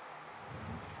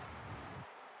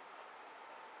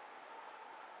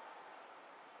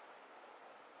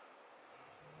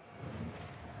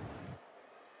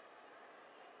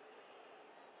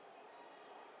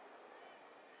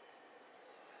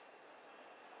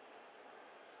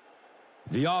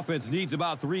 The offense needs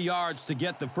about 3 yards to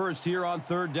get the first here on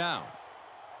 3rd down.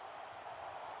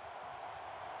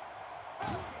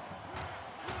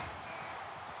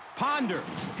 Ponder,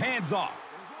 hands off.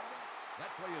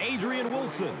 Adrian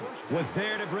Wilson was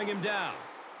there to bring him down.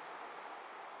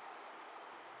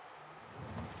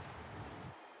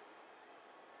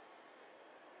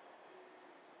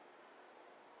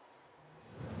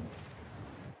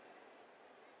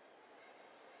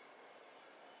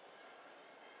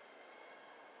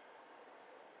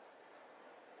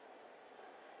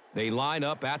 They line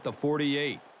up at the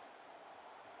 48.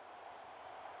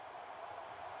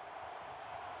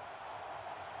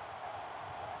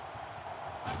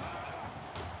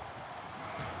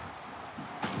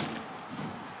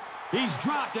 He's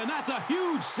dropped, and that's a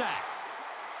huge sack.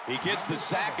 He gets the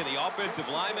sack, and the offensive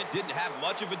lineman didn't have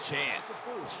much of a chance.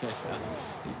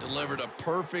 He delivered a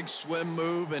perfect swim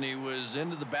move, and he was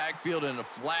into the backfield in a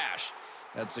flash.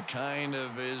 That's a kind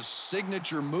of his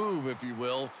signature move, if you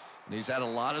will. And he's had a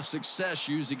lot of success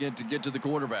using it to get to the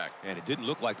quarterback. And it didn't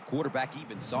look like the quarterback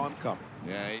even saw him coming.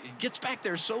 Yeah, he gets back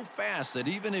there so fast that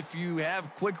even if you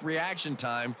have quick reaction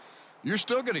time, you're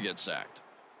still going to get sacked.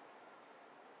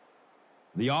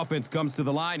 The offense comes to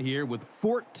the line here with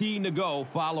 14 to go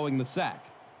following the sack.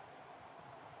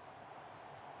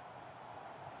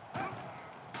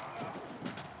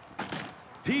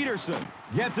 Peterson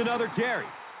gets another carry.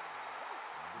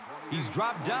 He's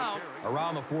dropped down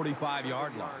around the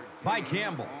 45-yard line by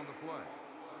Campbell. On the play.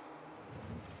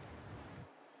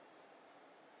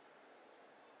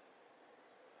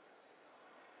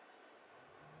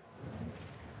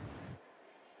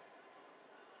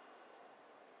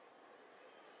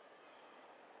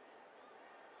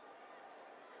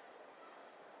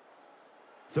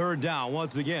 Third down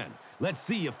once again. Let's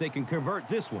see if they can convert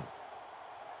this one.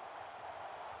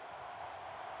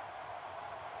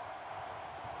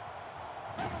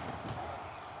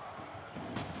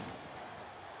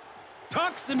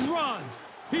 Tucks and runs.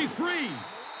 He's free.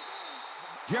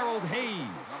 Gerald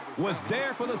Hayes was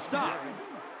there for the stop.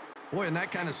 Boy, in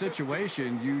that kind of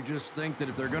situation, you just think that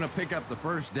if they're going to pick up the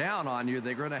first down on you,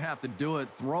 they're going to have to do it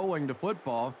throwing the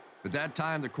football. But that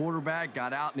time, the quarterback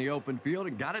got out in the open field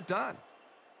and got it done.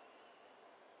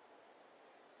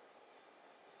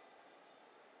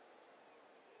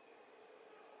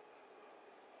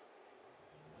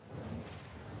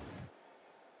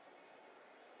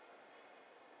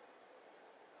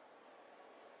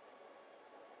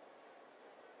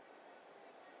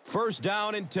 First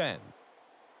down and 10.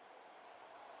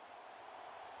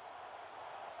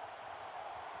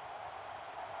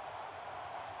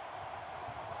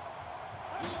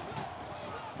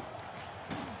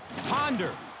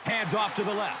 Ponder hands off to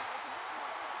the left.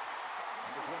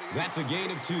 That's a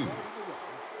gain of 2. Gain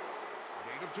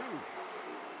of 2.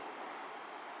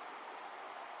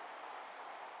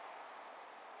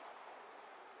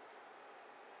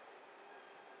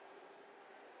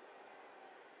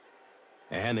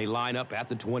 And they line up at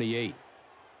the 28.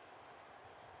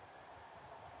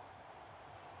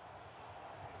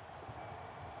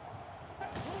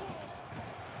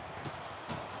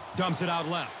 Dumps it out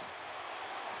left.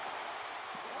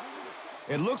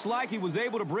 It looks like he was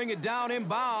able to bring it down in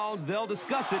bounds. They'll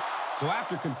discuss it. So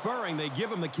after conferring, they give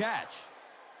him the catch.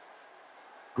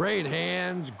 Great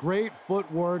hands, great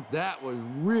footwork. That was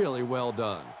really well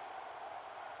done.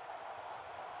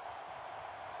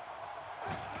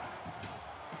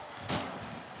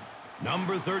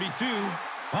 Number 32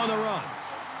 on the run.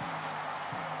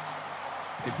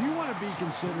 If you want to be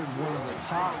considered one of the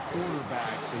top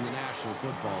quarterbacks in the National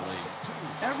Football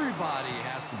League, everybody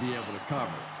has to be able to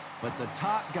cover. But the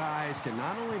top guys can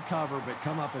not only cover, but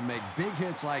come up and make big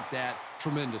hits like that.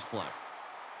 Tremendous play.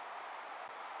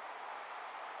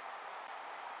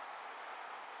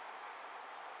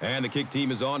 And the kick team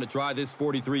is on to try this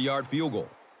 43-yard field goal.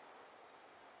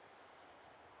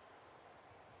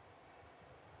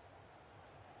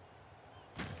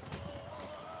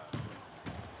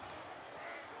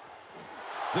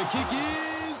 The kick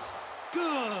is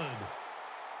good.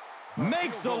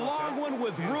 Makes the long one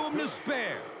with room to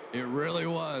spare. It really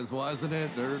was, wasn't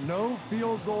it? There are no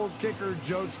field goal kicker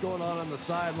jokes going on the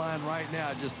sideline right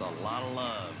now. Just a lot of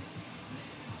love.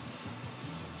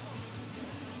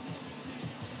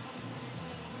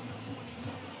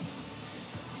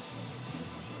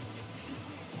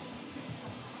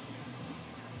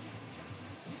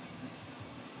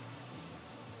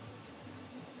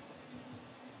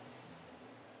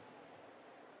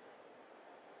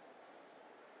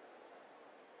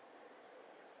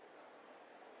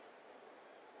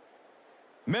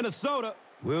 Minnesota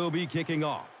will be kicking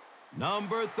off.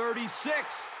 Number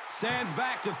 36 stands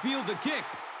back to field the kick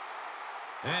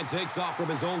and takes off from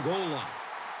his own goal line.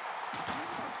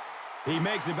 He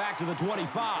makes it back to the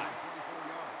 25.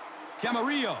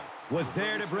 Camarillo was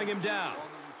there to bring him down.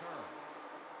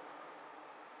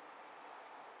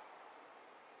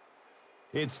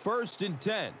 It's 1st and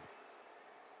 10.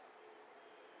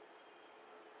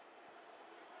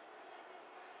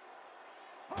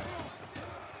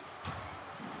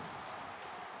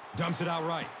 Dumps it out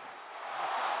right.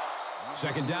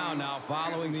 Second down now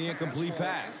following the incomplete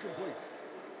pass.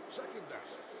 Second down.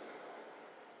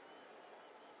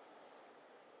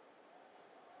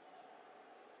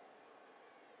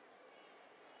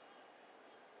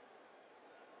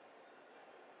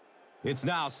 It's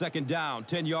now second down,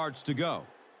 10 yards to go.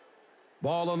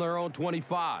 Ball on their own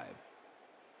 25.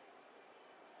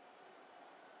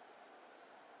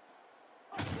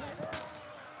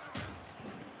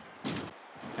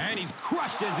 And he's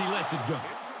crushed as he lets it go.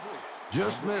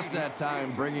 Just missed that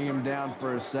time, bringing him down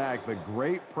for a sack, but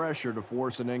great pressure to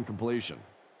force an incompletion.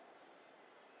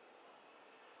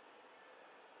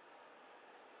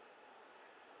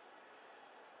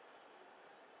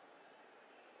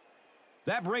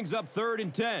 That brings up 3rd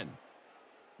and 10.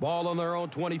 Ball on their own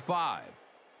 25.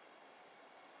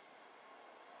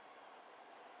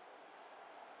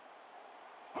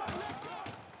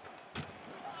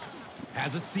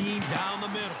 Has a seam down the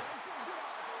middle.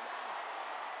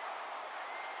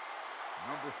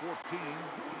 Number 14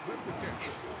 with the catch.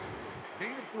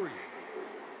 Gain of 3.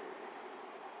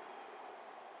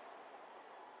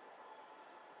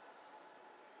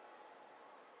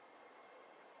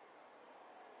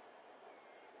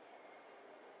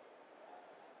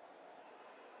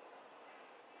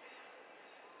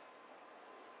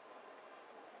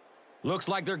 Looks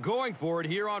like they're going for it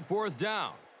here on 4th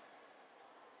down.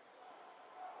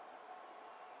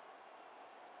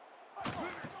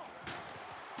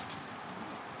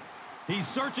 He's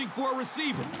searching for a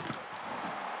receiver.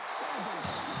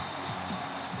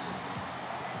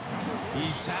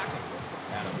 He's tackled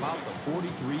at about the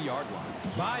 43-yard line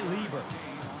by Lieber.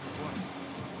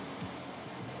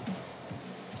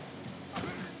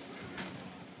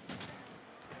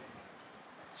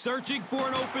 Searching for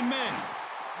an open man.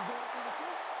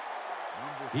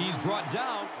 He's brought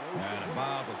down at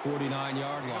about the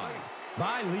 49-yard line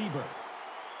by Lieber.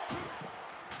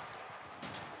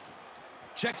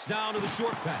 Checks down to the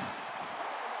short pass.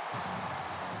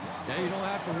 Yeah, you don't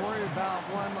have to worry about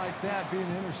one like that being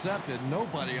intercepted.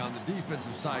 Nobody on the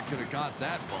defensive side could have caught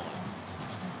that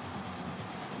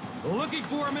bullet. Looking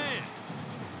for a man.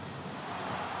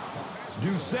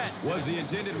 Doucette was the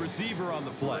intended receiver on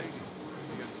the play.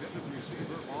 The intended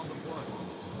receiver on the play.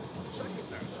 Second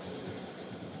down.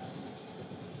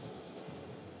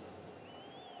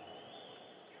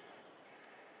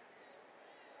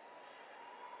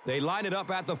 They line it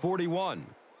up at the 41.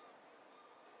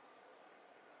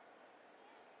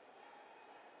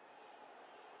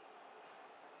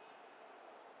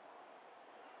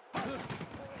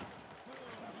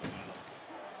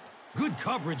 Good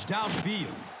coverage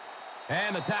downfield.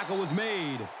 And the tackle was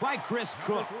made by Chris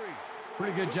Cook.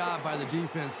 Pretty good job by the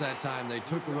defense that time. They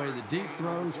took away the deep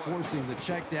throws, forcing the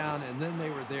check down, and then they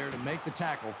were there to make the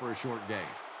tackle for a short gain.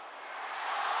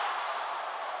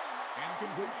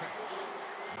 Incomplete pass.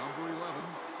 Number 11,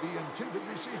 the intended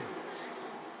receiver.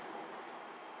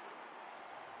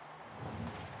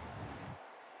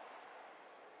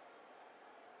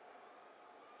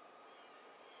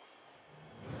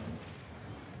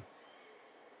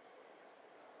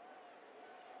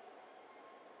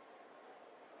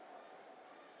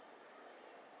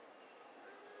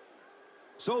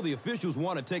 So the officials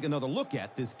want to take another look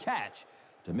at this catch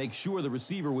to make sure the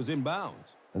receiver was in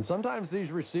bounds. And sometimes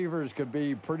these receivers could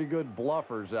be pretty good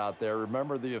bluffers out there.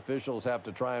 Remember, the officials have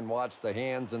to try and watch the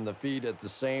hands and the feet at the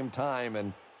same time,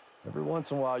 and every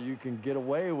once in a while you can get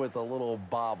away with a little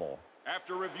bobble.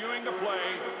 After reviewing the play,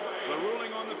 the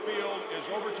ruling on the field is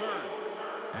overturned.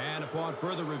 And upon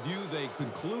further review, they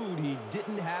conclude he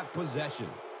didn't have possession.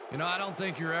 You know, I don't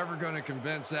think you're ever going to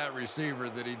convince that receiver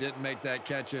that he didn't make that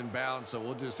catch in bounds, so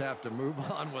we'll just have to move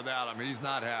on without him. He's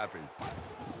not happy.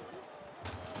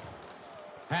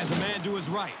 Has a man to his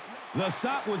right. The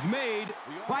stop was made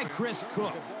by Chris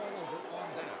Cook.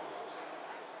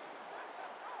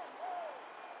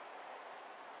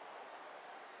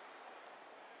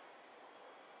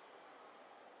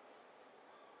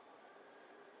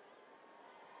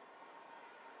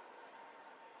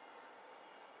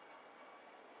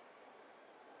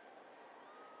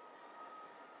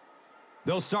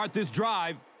 They'll start this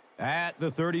drive at the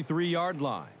 33-yard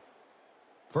line.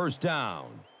 First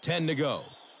down, 10 to go.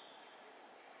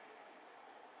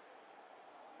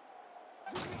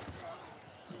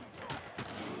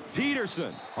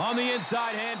 Peterson on the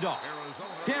inside handoff.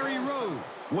 Gary Rose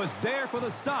was there for the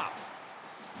stop.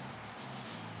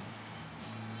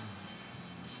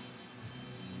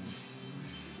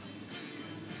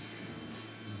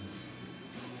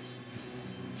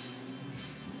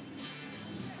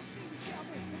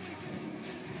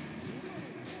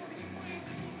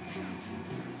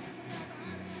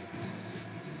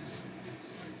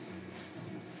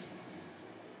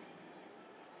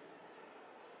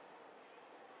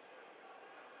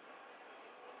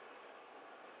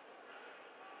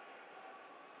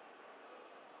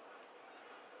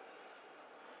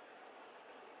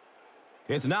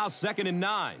 It's now 2nd and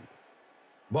 9.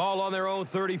 Ball on their own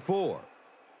 34.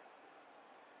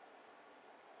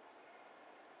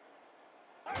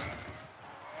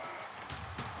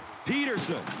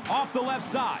 Peterson off the left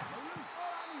side.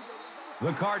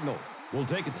 The Cardinals will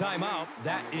take a timeout.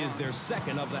 That is their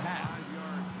second of the half.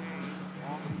 5-yard gain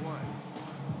on the play.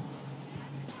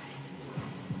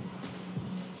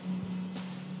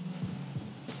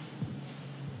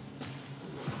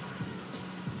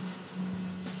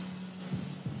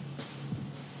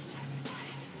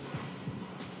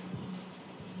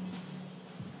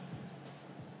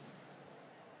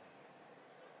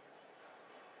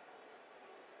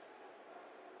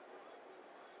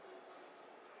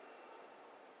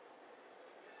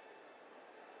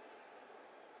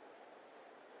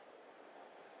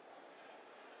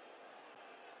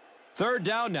 Third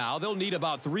down now. They'll need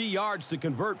about 3 yards to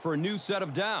convert for a new set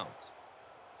of downs.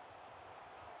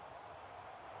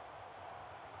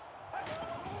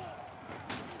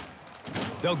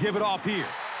 They'll give it off here.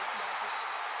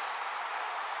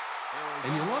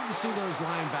 And you love to see those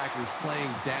linebackers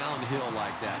playing downhill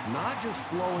like that. Not just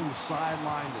flowing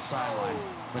sideline to sideline,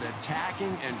 but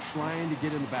attacking and trying to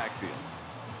get in the backfield.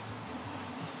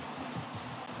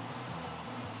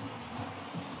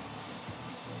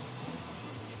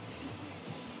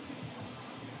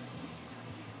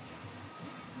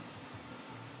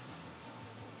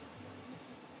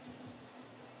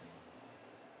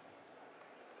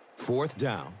 Fourth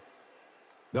down.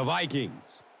 The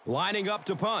Vikings lining up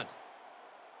to punt.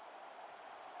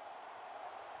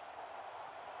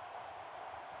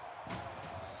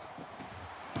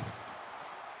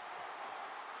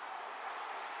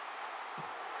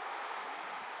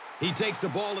 He takes the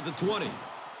ball at the 20.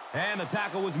 And the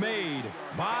tackle was made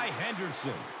by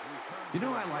Henderson. You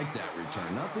know, I like that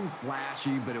return. Nothing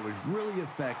flashy, but it was really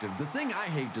effective. The thing I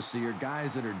hate to see are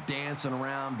guys that are dancing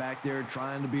around back there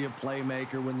trying to be a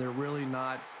playmaker when they're really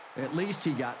not. At least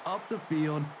he got up the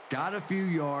field, got a few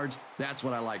yards. That's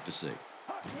what I like to see.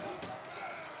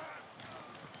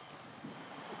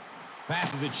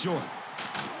 Passes it short.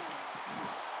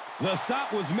 The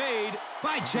stop was made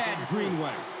by Chad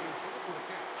Greenway.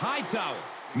 Hightower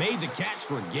made the catch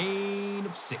for a gain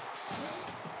of 6.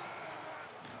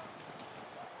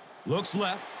 Looks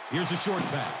left. Here's a short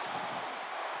pass.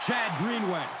 Chad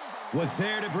Greenway was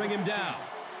there to bring him down.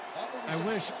 I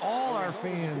wish all our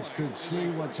fans could see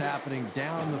what's happening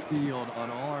down the field on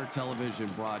all our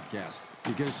television broadcasts,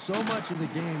 because so much of the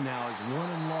game now is won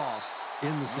and lost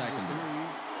in the secondary.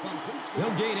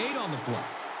 They'll gain 8 on the play.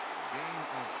 Gain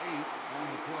of 8 on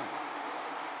the play.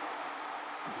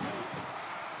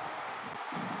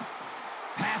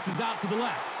 Passes out to the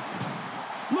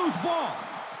left. Loose ball.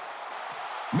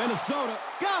 Minnesota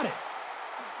got it.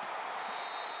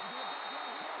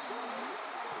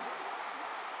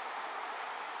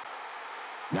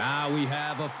 Now we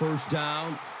have a first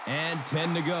down and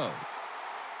 10 to go.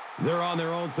 They're on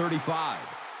their own 35.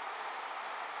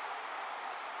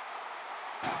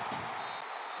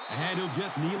 And he'll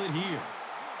just kneel it here.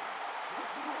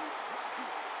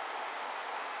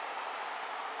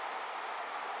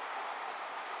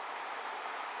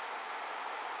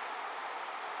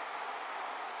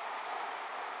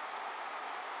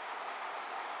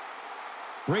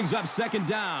 Brings up second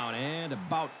down and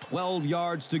about 12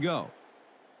 yards to go.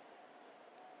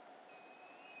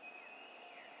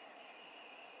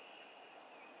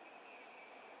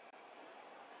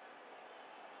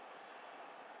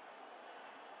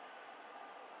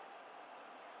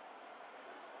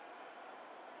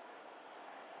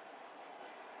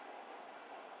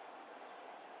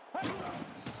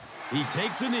 He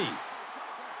takes a knee.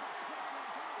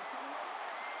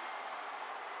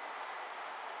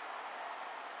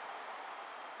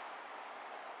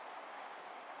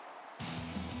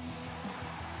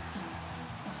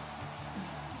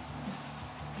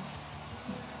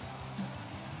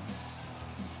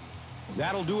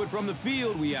 That'll do it from the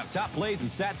field. We have top plays and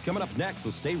stats coming up next,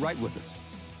 so stay right with us.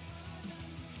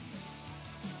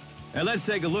 And let's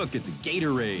take a look at the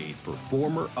Gatorade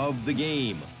Performer of the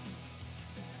Game.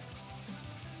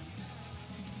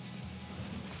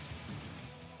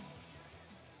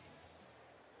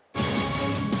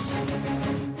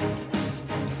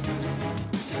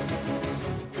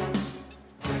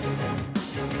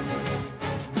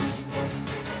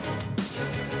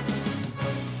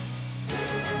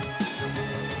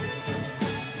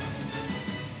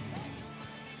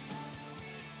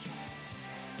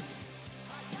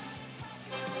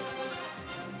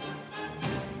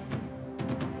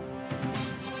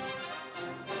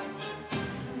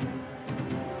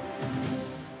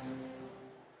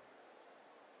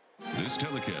 This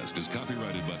telecast is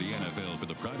copyrighted by the NFL for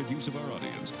the private use of our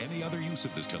audience. Any other use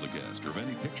of this telecast or of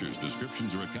any pictures,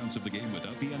 descriptions, or accounts of the game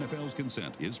without the NFL's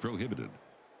consent is prohibited.